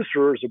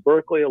producer is a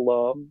Berklee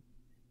alum.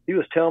 He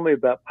was telling me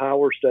about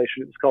Power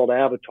Station. It was called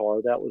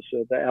Avatar. That was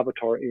the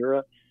Avatar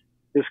era.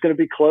 It's going to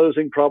be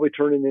closing, probably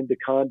turning into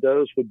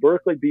condos. Would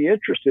Berklee be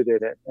interested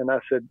in it?" And I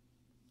said,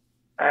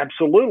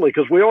 "Absolutely,"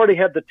 because we already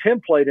had the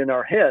template in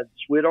our heads.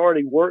 We'd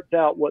already worked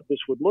out what this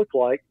would look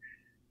like.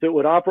 So it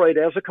would operate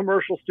as a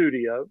commercial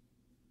studio,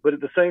 but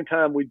at the same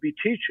time, we'd be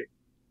teaching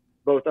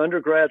both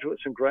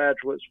undergraduates and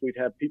graduates. We'd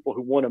have people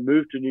who want to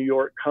move to New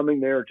York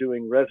coming there,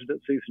 doing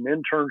residencies and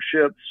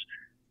internships.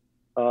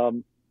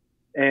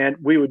 And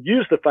we would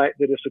use the fact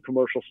that it's a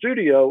commercial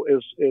studio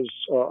as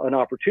an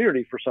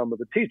opportunity for some of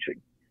the teaching.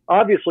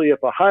 Obviously,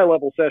 if a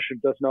high-level session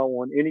does not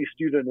want any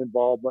student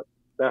involvement,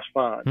 that's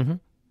fine. Mm-hmm.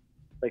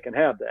 They can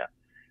have that.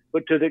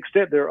 But to the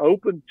extent they're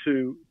open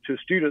to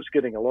students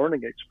getting a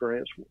learning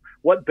experience,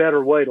 what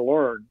better way to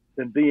learn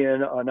than be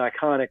in an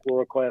iconic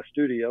world-class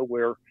studio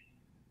where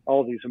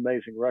all these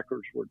amazing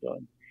records were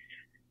done?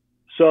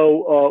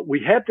 So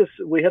we had the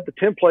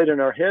template in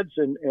our heads,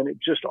 and it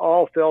just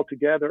all fell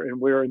together. And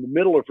we're in the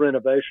middle of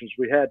renovations.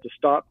 We had to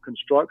stop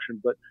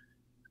construction, but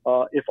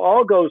if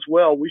all goes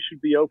well, we should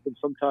be open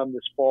sometime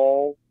this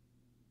fall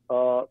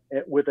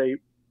with a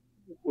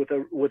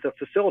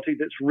facility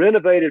that's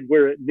renovated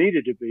where it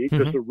needed to be,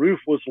 because the roof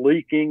was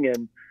leaking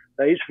and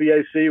the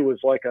HVAC was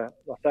like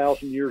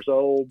 1,000 years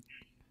old.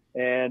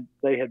 and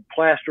they had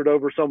plastered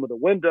over some of the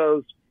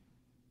windows.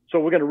 So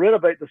we're going to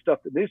renovate the stuff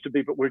that needs to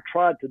be, but we're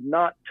trying to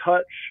not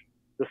touch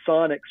the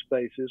sonic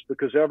spaces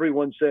because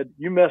everyone said,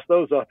 you mess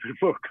those up and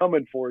we're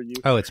coming for you.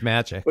 Oh, it's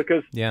magic.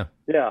 Because, yeah.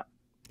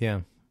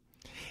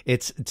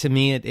 It's, to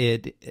me,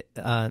 it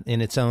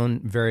in its own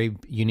very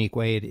unique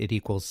way, it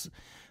equals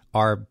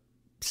our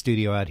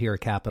studio out here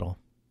at Capitol.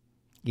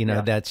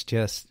 That's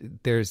just,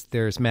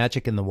 there's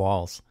magic in the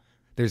walls.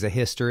 There's a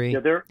history. Yeah,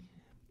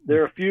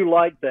 there are a few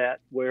like that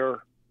where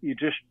you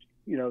just,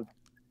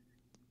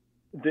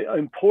 the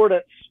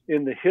importance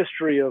in the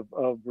history of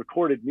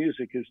recorded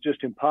music is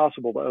just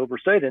impossible to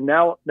overstate. And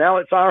now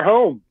it's our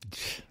home.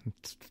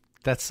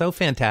 That's so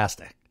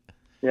fantastic.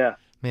 Yeah.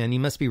 Man, you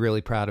must be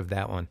really proud of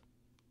that one.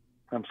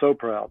 I'm so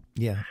proud.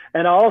 Yeah.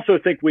 And I also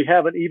think we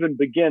haven't even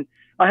begun.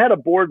 I had a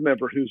board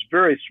member who's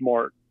very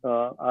smart.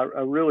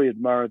 I really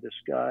admire this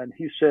guy. And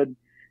he said,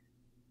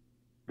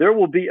 there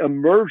will be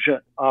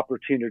emergent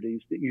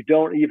opportunities that you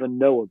don't even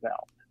know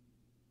about.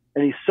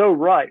 And he's so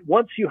right.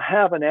 Once you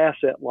have an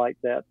asset like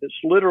that, that's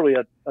literally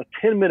a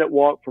 10-minute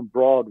walk from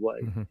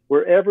Broadway,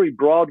 where every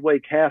Broadway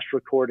cast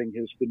recording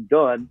has been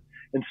done,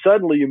 and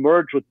suddenly you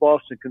merge with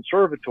Boston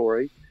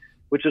Conservatory,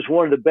 which is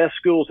one of the best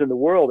schools in the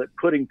world at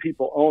putting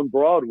people on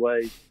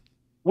Broadway,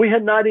 we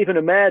had not even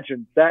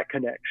imagined that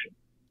connection.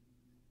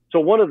 So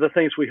one of the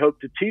things we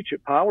hope to teach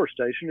at Power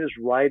Station is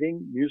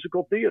writing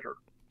musical theater,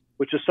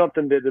 which is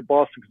something that at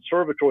Boston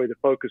Conservatory, the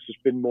focus has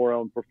been more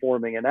on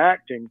performing and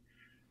acting.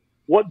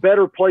 What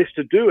better place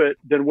to do it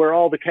than where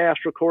all the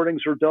cast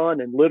recordings are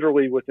done and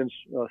literally within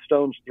a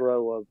stone's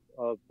throw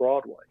of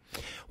Broadway?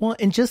 Well,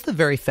 and just the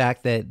very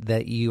fact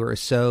that you are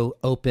so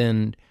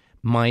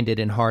open-minded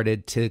and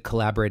hearted to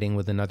collaborating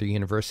with another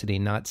university,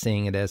 not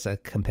seeing it as a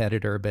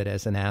competitor, but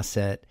as an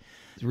asset,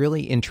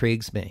 really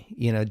intrigues me.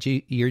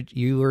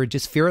 You are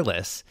just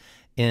fearless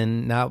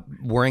in not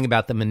worrying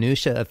about the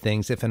minutia of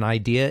things. If an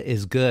idea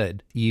is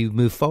good, you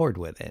move forward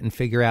with it and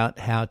figure out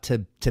how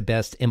to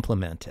best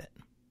implement it.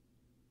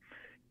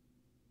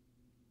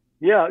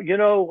 Yeah,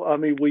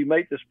 we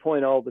make this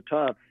point all the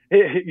time.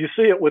 You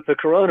see it with the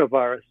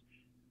coronavirus.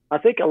 I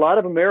think a lot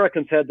of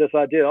Americans had this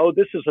idea,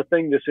 this is a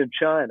thing that's in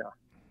China.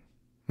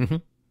 Mm-hmm.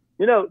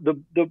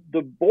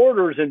 The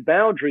borders and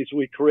boundaries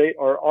we create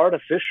are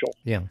artificial.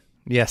 Yeah.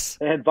 Yes.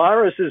 And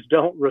viruses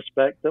don't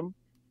respect them.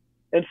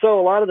 And so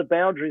a lot of the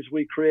boundaries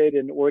we create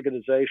in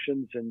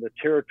organizations and the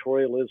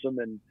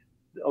territorialism and,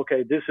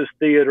 okay, this is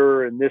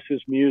theater and this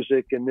is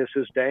music and this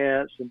is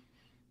dance, and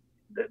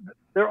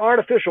they're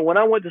artificial. When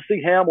I went to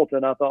see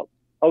Hamilton, I thought,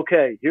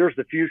 okay, here's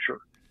the future.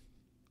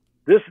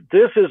 This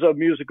is a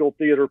musical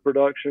theater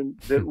production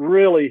that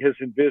really has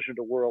envisioned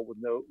a world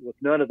with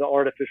none of the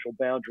artificial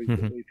boundaries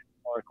that we've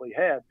historically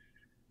had.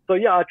 So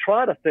yeah, I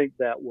try to think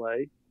that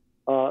way,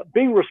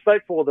 being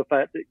respectful of the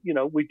fact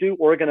that, we do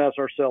organize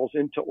ourselves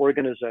into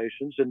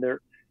organizations, and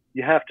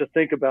you have to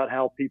think about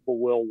how people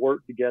will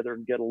work together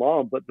and get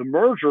along. But the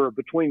merger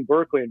between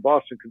Berklee and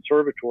Boston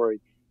Conservatory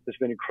has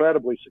been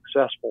incredibly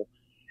successful.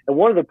 And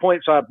one of the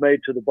points I've made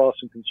to the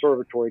Boston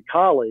Conservatory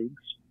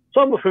colleagues,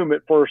 some of whom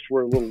at first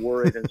were a little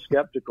worried and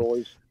skeptical,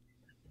 is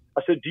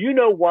I said, do you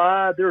know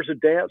why there's a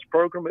dance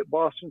program at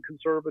Boston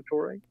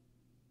Conservatory?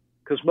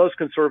 Because most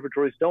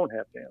conservatories don't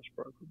have dance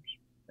programs,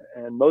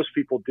 and most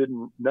people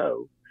didn't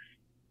know.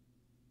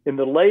 In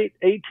the late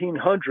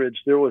 1800s,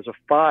 there was a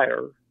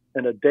fire,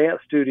 and a dance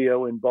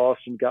studio in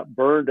Boston got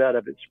burned out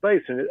of its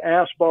space, and it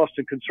asked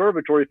Boston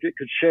Conservatory if it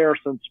could share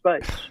some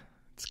space.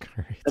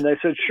 And they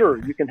said, sure,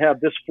 you can have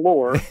this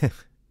floor.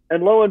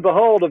 And lo and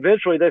behold,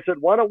 eventually they said,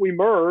 why don't we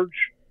merge?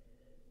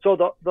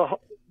 So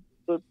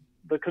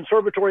the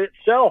conservatory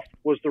itself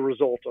was the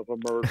result of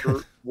a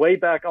merger way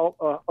back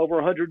over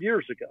 100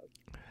 years ago.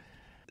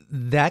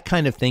 That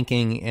kind of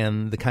thinking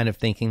and the kind of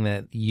thinking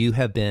that you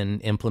have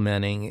been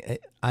implementing,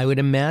 I would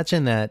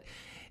imagine that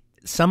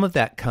some of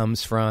that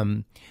comes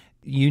from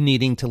you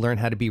needing to learn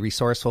how to be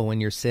resourceful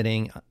when you're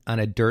sitting on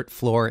a dirt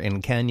floor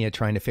in Kenya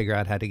trying to figure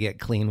out how to get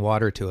clean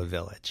water to a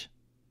village.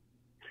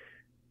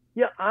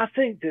 Yeah, I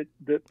think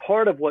that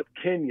part of what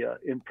Kenya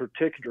in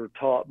particular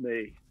taught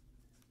me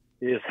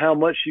is how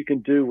much you can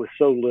do with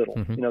so little.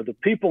 The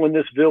people in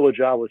this village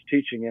I was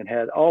teaching in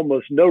had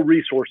almost no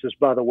resources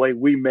by the way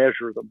we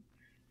measure them,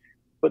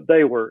 but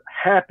they were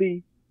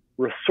happy,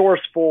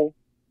 resourceful,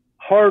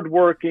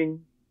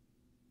 hardworking,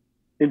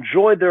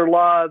 enjoyed their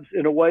lives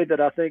in a way that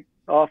I think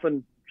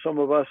often some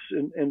of us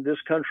in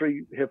this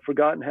country have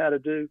forgotten how to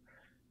do.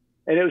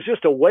 And it was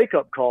just a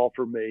wake-up call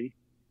for me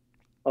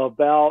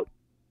about,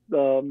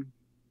 the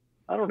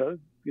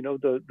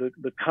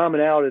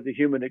commonality of the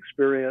human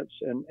experience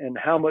and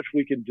how much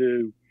we can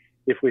do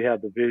if we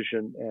have the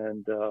vision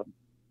and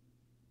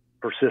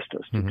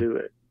persistence to do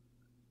it.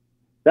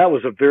 That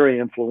was a very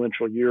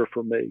influential year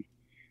for me.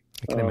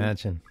 I can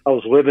imagine. I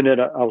was living in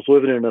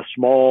a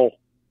small,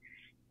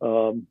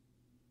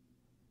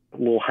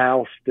 little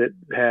house that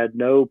had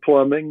no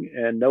plumbing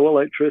and no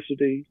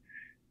electricity.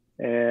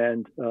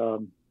 And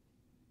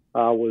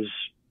I was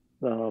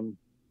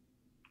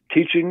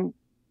teaching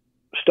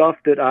stuff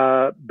that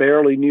I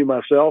barely knew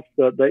myself.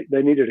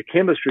 They needed a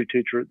chemistry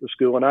teacher at the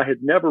school, and I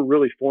had never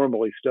really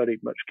formally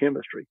studied much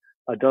chemistry.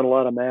 I'd done a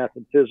lot of math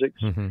and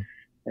physics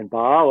and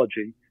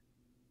biology.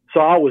 So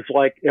I was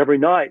like every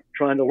night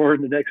trying to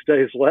learn the next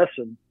day's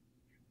lesson.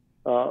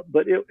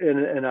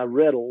 And I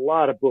read a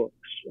lot of books.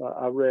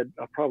 I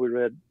probably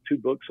read 2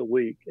 books a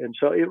week. And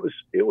so it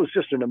was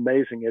just an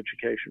amazing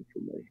education for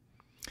me.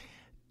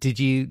 Did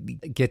you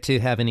get to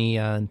have any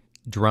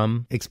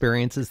drum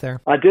experiences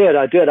there? I did.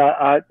 I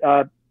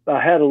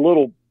had a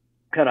little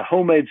kind of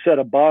homemade set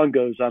of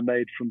bongos I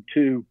made from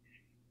 2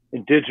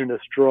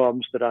 indigenous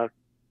drums that I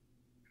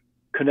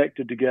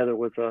connected together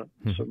with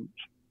some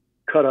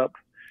cut up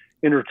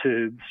inner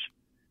tubes.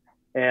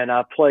 And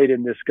I played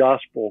in this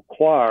gospel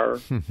choir.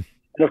 And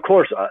of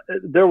course,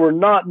 there were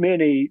not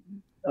many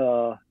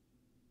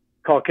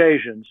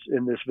Caucasians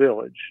in this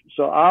village.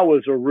 So I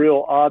was a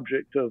real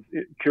object of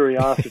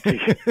curiosity.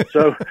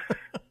 So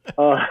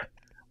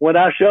when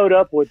I showed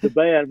up with the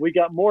band, we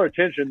got more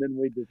attention than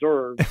we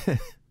deserved.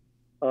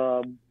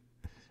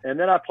 And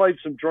then I played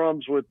some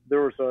drums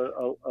there was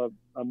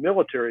a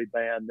military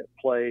band that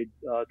played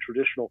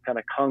traditional kind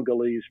of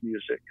Congolese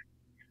music.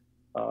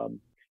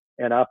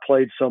 And I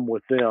played some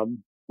with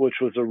them, which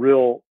was a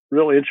real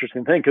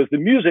interesting thing, because the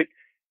music,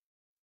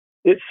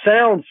 it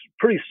sounds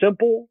pretty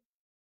simple,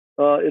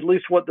 at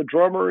least what the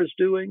drummer is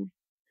doing,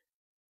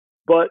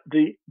 but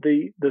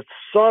the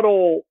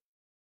subtle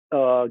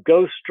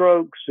ghost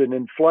strokes and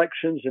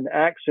inflections and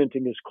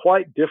accenting is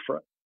quite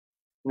different.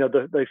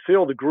 They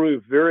feel the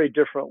groove very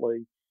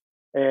differently,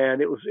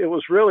 and it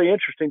was really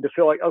interesting to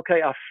feel like,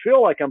 okay, I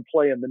feel like I'm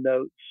playing the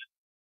notes,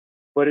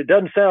 but it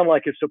doesn't sound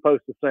like it's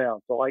supposed to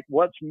sound. So like,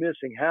 what's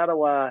missing? How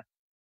do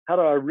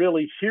I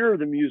really hear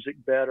the music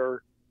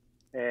better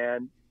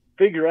and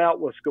figure out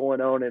what's going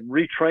on and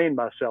retrain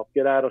myself,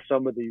 get out of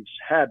some of these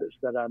habits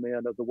that I'm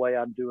in of the way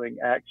I'm doing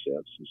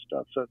accents and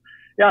stuff. So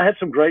yeah, I had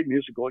some great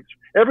musical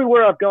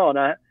everywhere I've gone.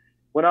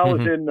 When I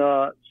was in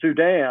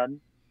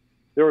Sudan,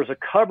 there was a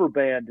cover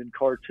band in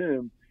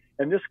Khartoum,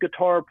 and this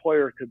guitar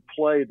player could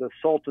play the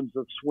Sultans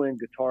of Swing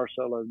guitar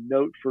solo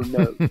note for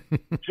note.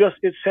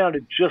 It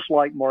sounded just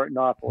like Mark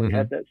Knopfler. He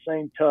had that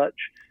same touch.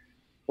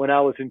 When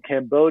I was in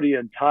Cambodia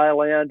and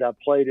Thailand, I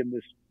played in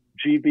this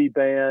GB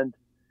band.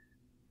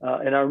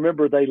 And I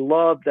remember they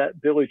loved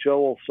that Billy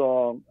Joel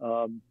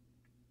song,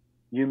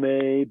 You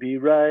May Be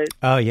Right.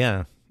 Oh,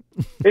 yeah.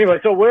 Anyway,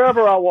 so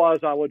wherever I was,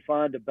 I would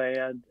find a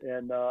band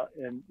and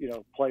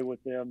play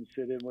with them,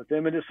 sit in with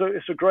them. And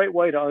it's a great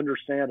way to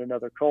understand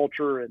another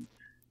culture.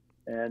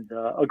 And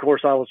of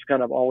course, I was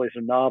kind of always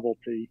a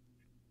novelty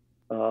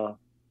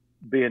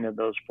being in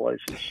those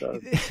places. So.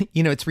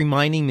 It's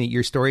reminding me,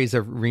 your stories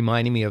are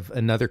reminding me of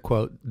another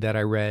quote that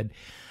I read.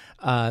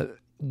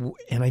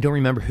 And I don't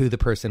remember who the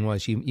person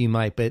was, you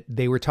might, but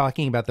they were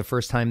talking about the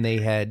first time they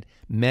had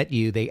met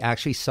you. They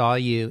actually saw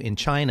you in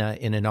China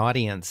in an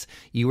audience.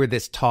 You were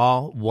this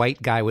tall white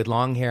guy with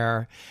long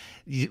hair,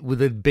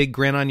 with a big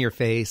grin on your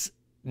face,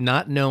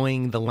 not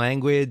knowing the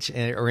language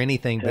or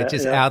anything, but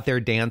just out there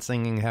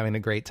dancing and having a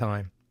great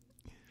time.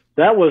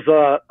 That was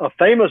a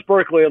famous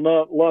Berklee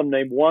alum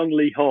named Wang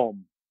Lihong,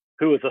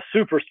 who was a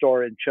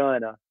superstar in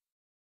China.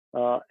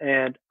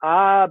 And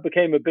I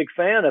became a big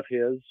fan of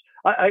his.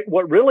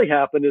 What really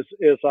happened is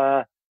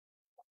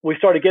we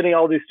started getting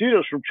all these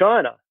students from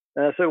China.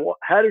 And I said, well,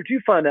 how did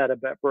you find out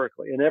about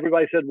Berklee? And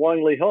everybody said Wang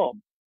Lihong.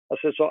 I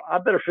said, so I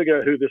better figure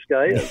out who this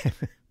guy is.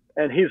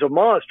 And he's a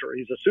monster.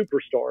 He's a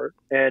superstar.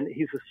 And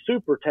he's a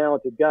super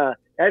talented guy.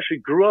 Actually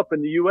grew up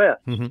in the U.S.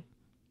 And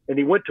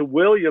he went to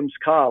Williams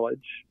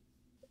College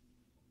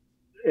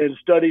and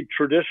studied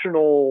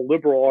traditional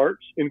liberal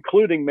arts,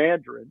 including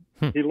Mandarin.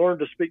 He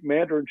learned to speak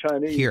Mandarin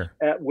Chinese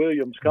at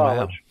Williams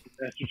College,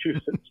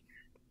 Massachusetts.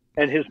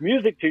 And his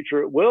music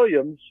teacher at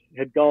Williams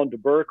had gone to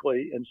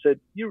Berklee and said,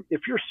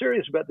 if you're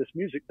serious about this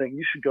music thing,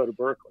 you should go to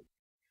Berklee.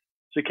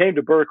 So he came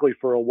to Berklee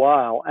for a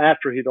while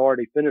after he'd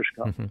already finished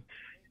college.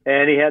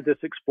 And he had this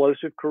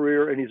explosive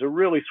career, and he's a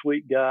really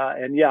sweet guy.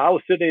 And yeah, I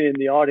was sitting in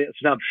the audience,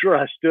 and I'm sure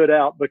I stood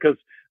out because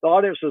the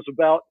audience was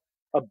about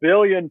 1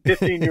 billion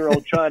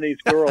 15-year-old Chinese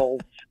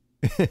girls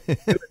doing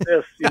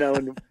this,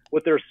 and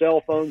with their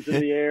cell phones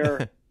in the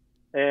air.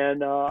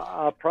 And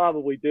I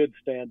probably did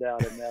stand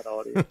out in that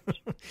audience.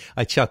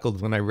 I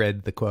chuckled when I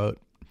read the quote.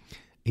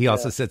 He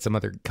also said some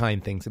other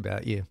kind things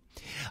about you.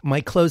 My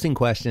closing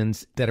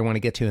questions that I want to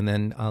get to, and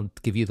then I'll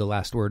give you the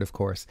last word, of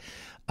course.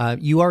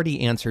 You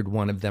already answered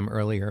one of them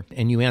earlier,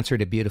 and you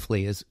answered it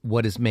beautifully, is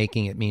what is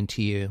making it mean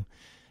to you,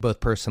 both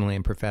personally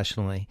and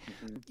professionally?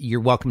 You're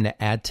welcome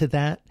to add to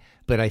that,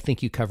 but I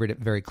think you covered it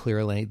very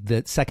clearly.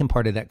 The second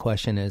part of that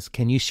question is,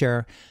 can you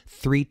share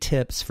 3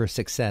 tips for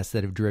success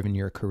that have driven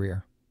your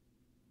career?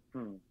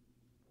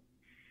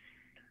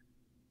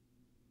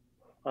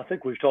 I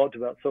think we've talked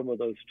about some of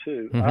those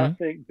too. I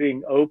think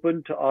being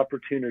open to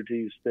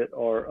opportunities that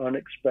are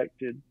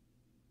unexpected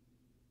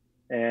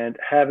and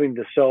having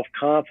the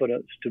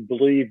self-confidence to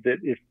believe that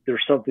if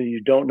there's something you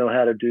don't know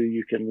how to do,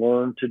 you can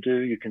learn to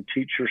do, you can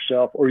teach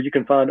yourself, or you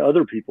can find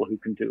other people who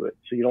can do it.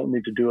 So you don't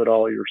need to do it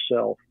all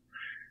yourself.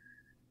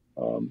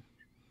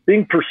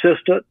 being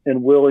persistent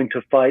and willing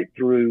to fight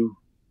through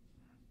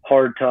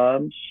hard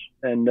times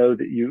and know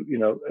that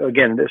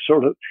again, it's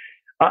sort of,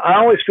 I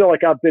always feel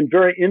like I've been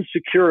very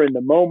insecure in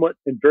the moment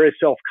and very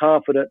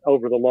self-confident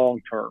over the long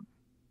term.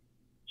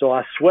 So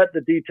I sweat the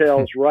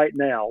details right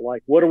now.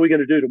 Like, what are we going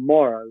to do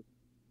tomorrow?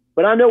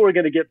 But I know we're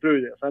going to get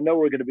through this. I know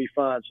we're going to be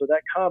fine. So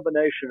that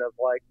combination of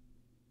like,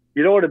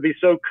 you don't want to be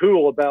so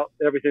cool about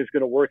everything's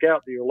going to work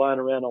out that you're lying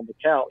around on the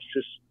couch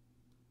just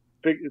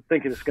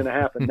thinking it's going to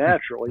happen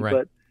naturally.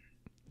 Right.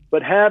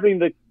 But having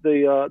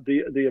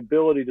the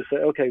ability to say,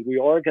 okay, we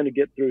are going to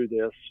get through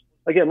this.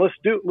 Again, let's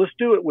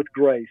do it with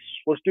grace.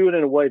 Let's do it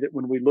in a way that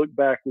when we look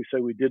back, we say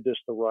we did this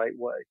the right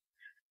way.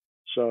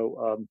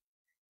 So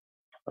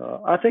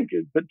I think,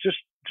 but just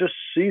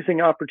seizing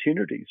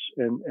opportunities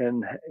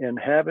and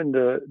having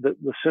the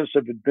sense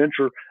of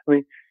adventure. I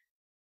mean,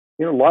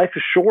 life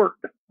is short.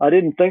 I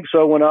didn't think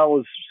so when I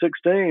was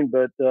 16,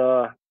 but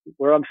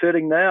where I'm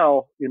sitting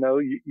now,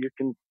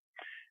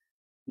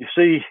 you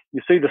see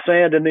the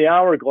sand in the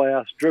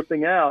hourglass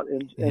dripping out,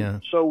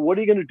 and so what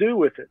are you going to do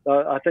with it?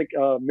 I think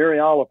Mary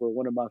Oliver,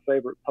 one of my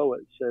favorite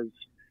poets, says,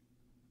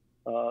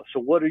 "So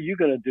what are you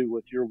going to do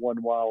with your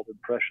one wild and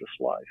precious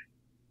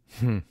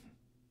life?"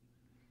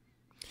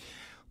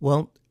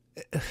 Well,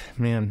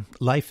 man,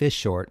 life is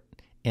short.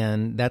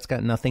 And that's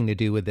got nothing to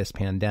do with this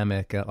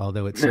pandemic,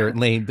 although it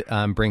certainly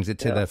brings it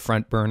to the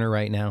front burner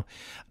right now.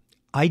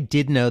 I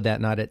did know that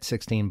not at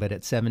 16, but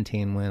at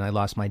 17 when I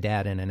lost my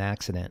dad in an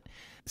accident.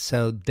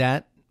 So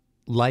that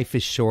life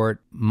is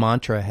short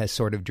mantra has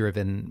sort of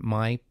driven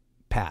my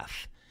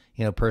path,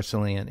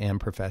 personally and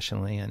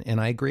professionally.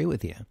 And I agree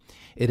with you.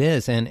 It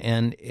is.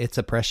 And it's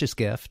a precious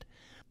gift.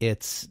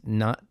 It's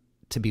not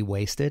to be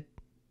wasted.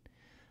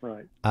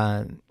 Right.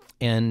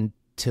 And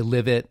to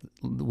live it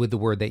with the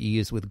word that you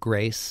use, with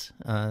grace,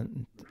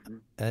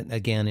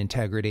 again,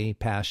 integrity,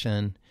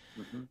 passion,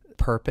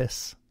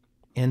 purpose,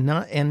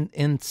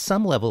 and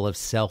some level of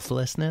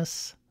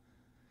selflessness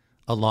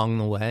along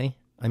the way.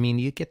 I mean,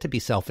 you get to be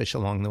selfish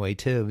along the way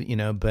too,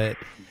 but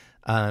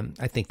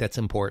I think that's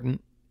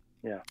important.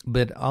 Yeah.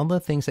 But all the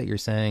things that you're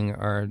saying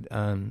are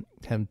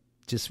have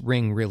just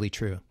ring really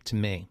true to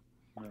me.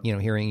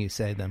 Hearing you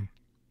say them.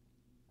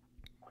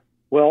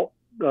 Well,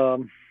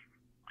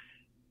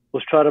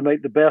 let's try to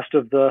make the best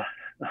of the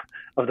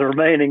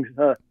remaining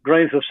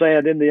grains of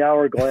sand in the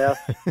hourglass,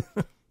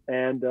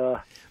 and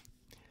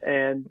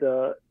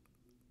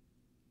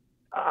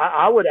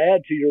I would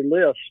add to your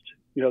list.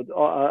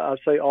 I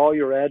say all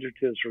your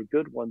adjectives are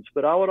good ones,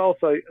 but I would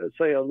also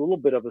say a little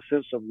bit of a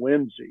sense of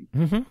whimsy.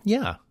 Mm-hmm.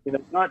 Yeah,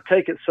 not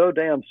take it so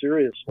damn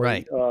seriously.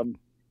 Right.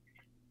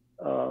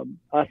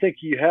 I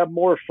think you have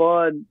more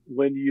fun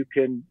when you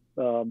can.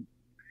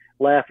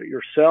 Laugh at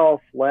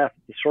yourself, laugh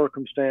at the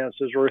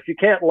circumstances, or if you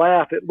can't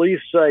laugh, at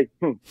least say,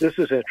 this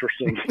is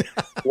interesting.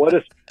 What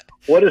is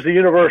the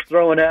universe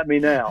throwing at me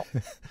now?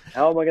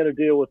 How am I going to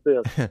deal with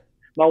this?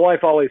 My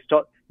wife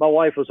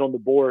was on the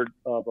board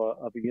of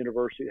a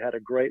university that had a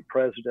great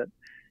president.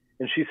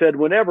 And she said,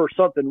 whenever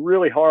something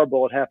really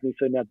horrible would happen,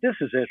 she'd say, now this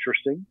is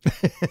interesting.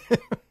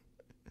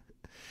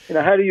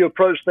 How do you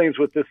approach things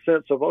with this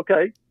sense of,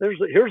 okay,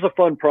 here's a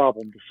fun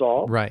problem to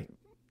solve. Right.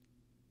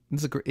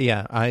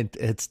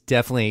 It's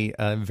definitely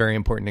a very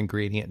important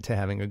ingredient to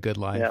having a good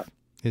life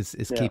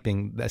is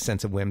keeping that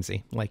sense of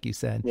whimsy, like you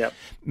said. Yeah.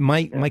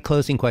 My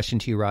closing question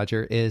to you,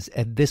 Roger, is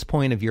at this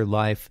point of your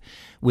life,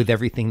 with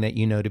everything that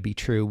you know to be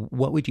true,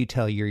 what would you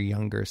tell your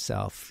younger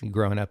self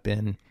growing up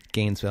in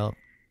Gainesville?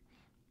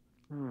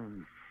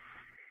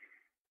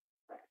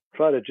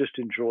 Try to just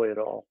enjoy it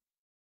all.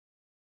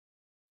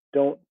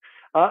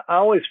 I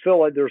always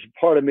feel like there's a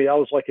part of me, I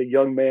was like a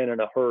young man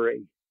in a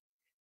hurry,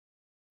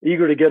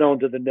 eager to get on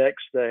to the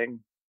next thing.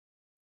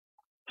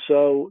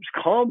 So just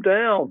calm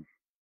down,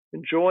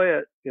 enjoy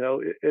it,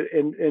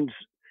 and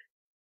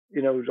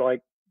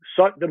like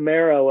suck the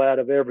marrow out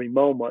of every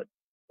moment.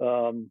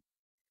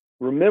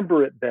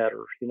 Remember it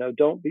better,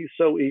 don't be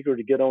so eager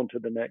to get on to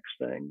the next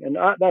thing. And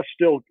that's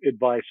still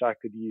advice I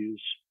could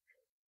use.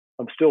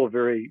 I'm still a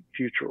very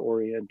future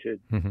oriented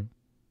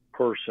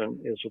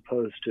person as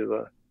opposed to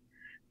a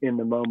in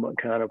the moment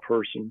kind of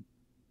person.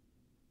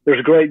 There's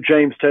a great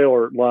James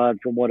Taylor line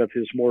from one of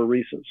his more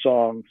recent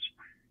songs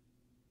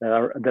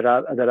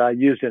that I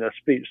used in a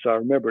speech, so I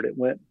remembered. It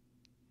went,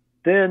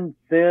 thin,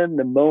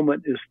 the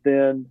moment is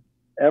thin,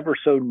 ever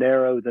so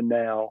narrow the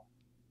now.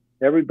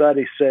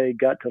 Everybody say,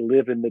 got to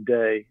live in the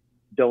day,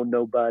 don't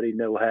nobody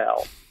know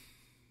how.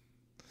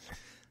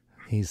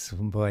 He's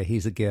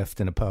a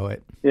gift and a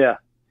poet. Yeah.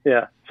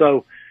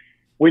 So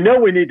we know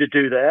we need to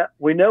do that.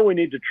 We know we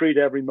need to treat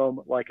every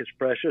moment like it's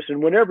precious.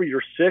 And whenever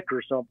you're sick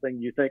or something,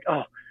 you think,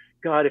 oh,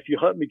 God, if you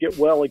help me get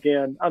well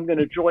again, I'm going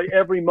to enjoy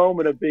every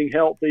moment of being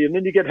healthy. And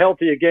then you get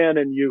healthy again,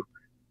 and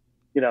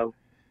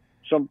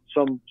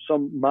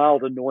some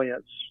mild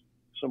annoyance,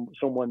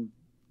 someone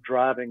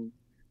driving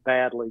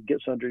badly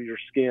gets under your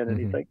skin, and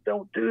you think,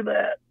 don't do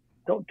that.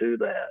 Don't do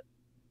that.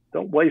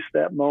 Don't waste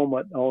that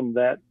moment on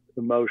that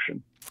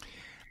emotion.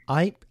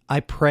 I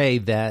pray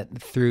that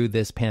through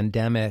this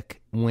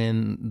pandemic,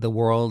 when the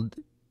world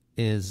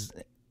is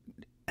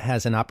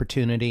has an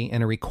opportunity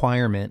and a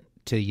requirement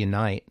to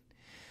unite,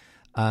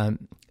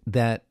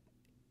 that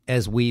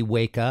as we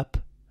wake up,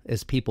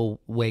 as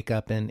people wake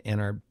up and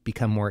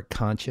become more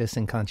conscious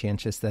and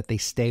conscientious, that they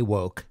stay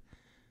woke.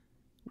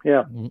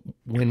 Yeah.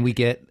 When we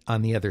get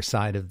on the other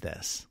side of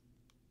this.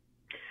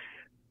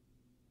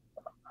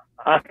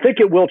 I think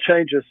it will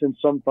change us in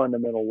some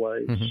fundamental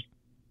ways. Mm-hmm.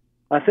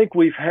 I think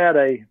we've had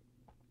a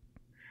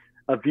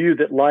view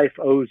that life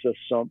owes us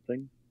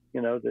something,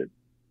 that,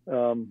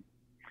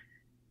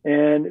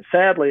 and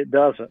sadly it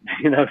doesn't,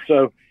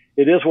 so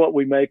it is what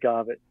we make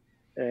of it.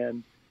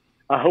 And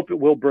I hope it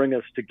will bring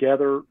us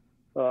together.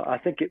 I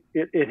think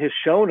it has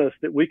shown us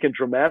that we can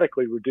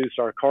dramatically reduce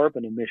our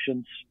carbon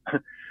emissions.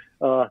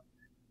 A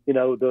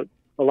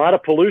lot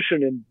of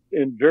pollution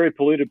in very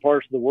polluted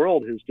parts of the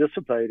world has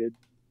dissipated.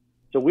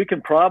 So we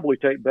can probably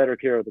take better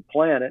care of the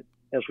planet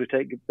as we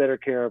take better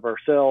care of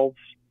ourselves.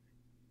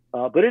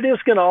 But it is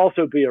going to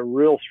also be a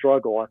real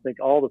struggle. I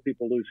think all the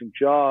people losing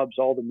jobs,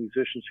 all the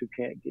musicians who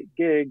can't get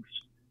gigs,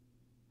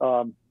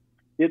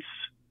 it's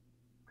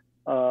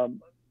going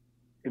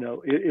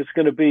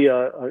to be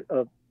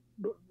a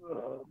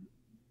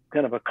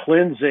kind of a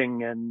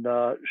cleansing and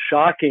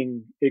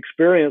shocking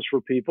experience for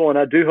people. And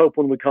I do hope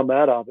when we come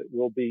out of it,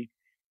 we'll be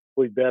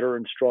better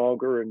and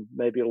stronger and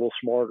maybe a little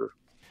smarter.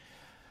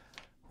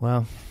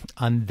 Well,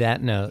 on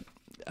that note,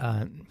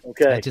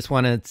 okay. I just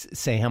want to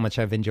say how much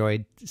I've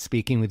enjoyed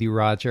speaking with you,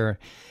 Roger.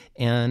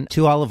 And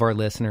to all of our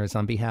listeners,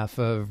 on behalf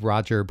of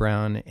Roger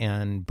Brown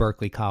and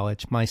Berklee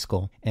College, my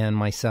school, and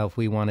myself,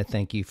 we want to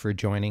thank you for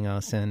joining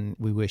us. And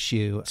we wish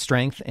you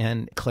strength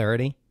and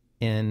clarity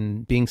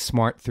in being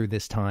smart through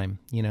this time.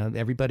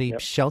 Everybody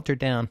shelter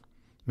down.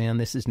 Man,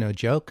 this is no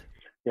joke.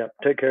 Yeah,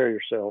 take care of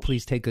yourselves.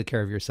 Please take good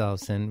care of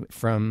yourselves. And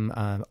from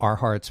our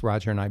hearts,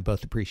 Roger and I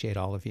both appreciate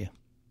all of you.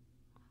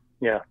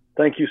 Yeah.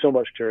 Thank you so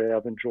much, Terry.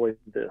 I've enjoyed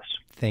this.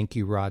 Thank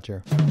you,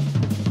 Roger.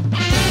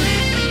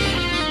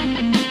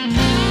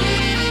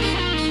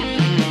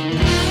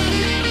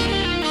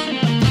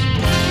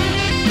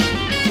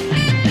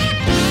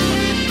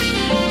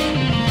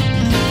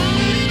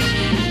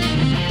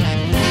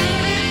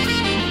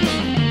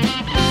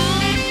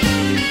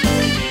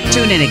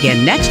 Tune in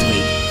again next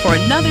week for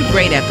another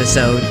great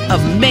episode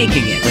of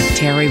Making It with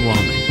Terry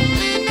Woolman.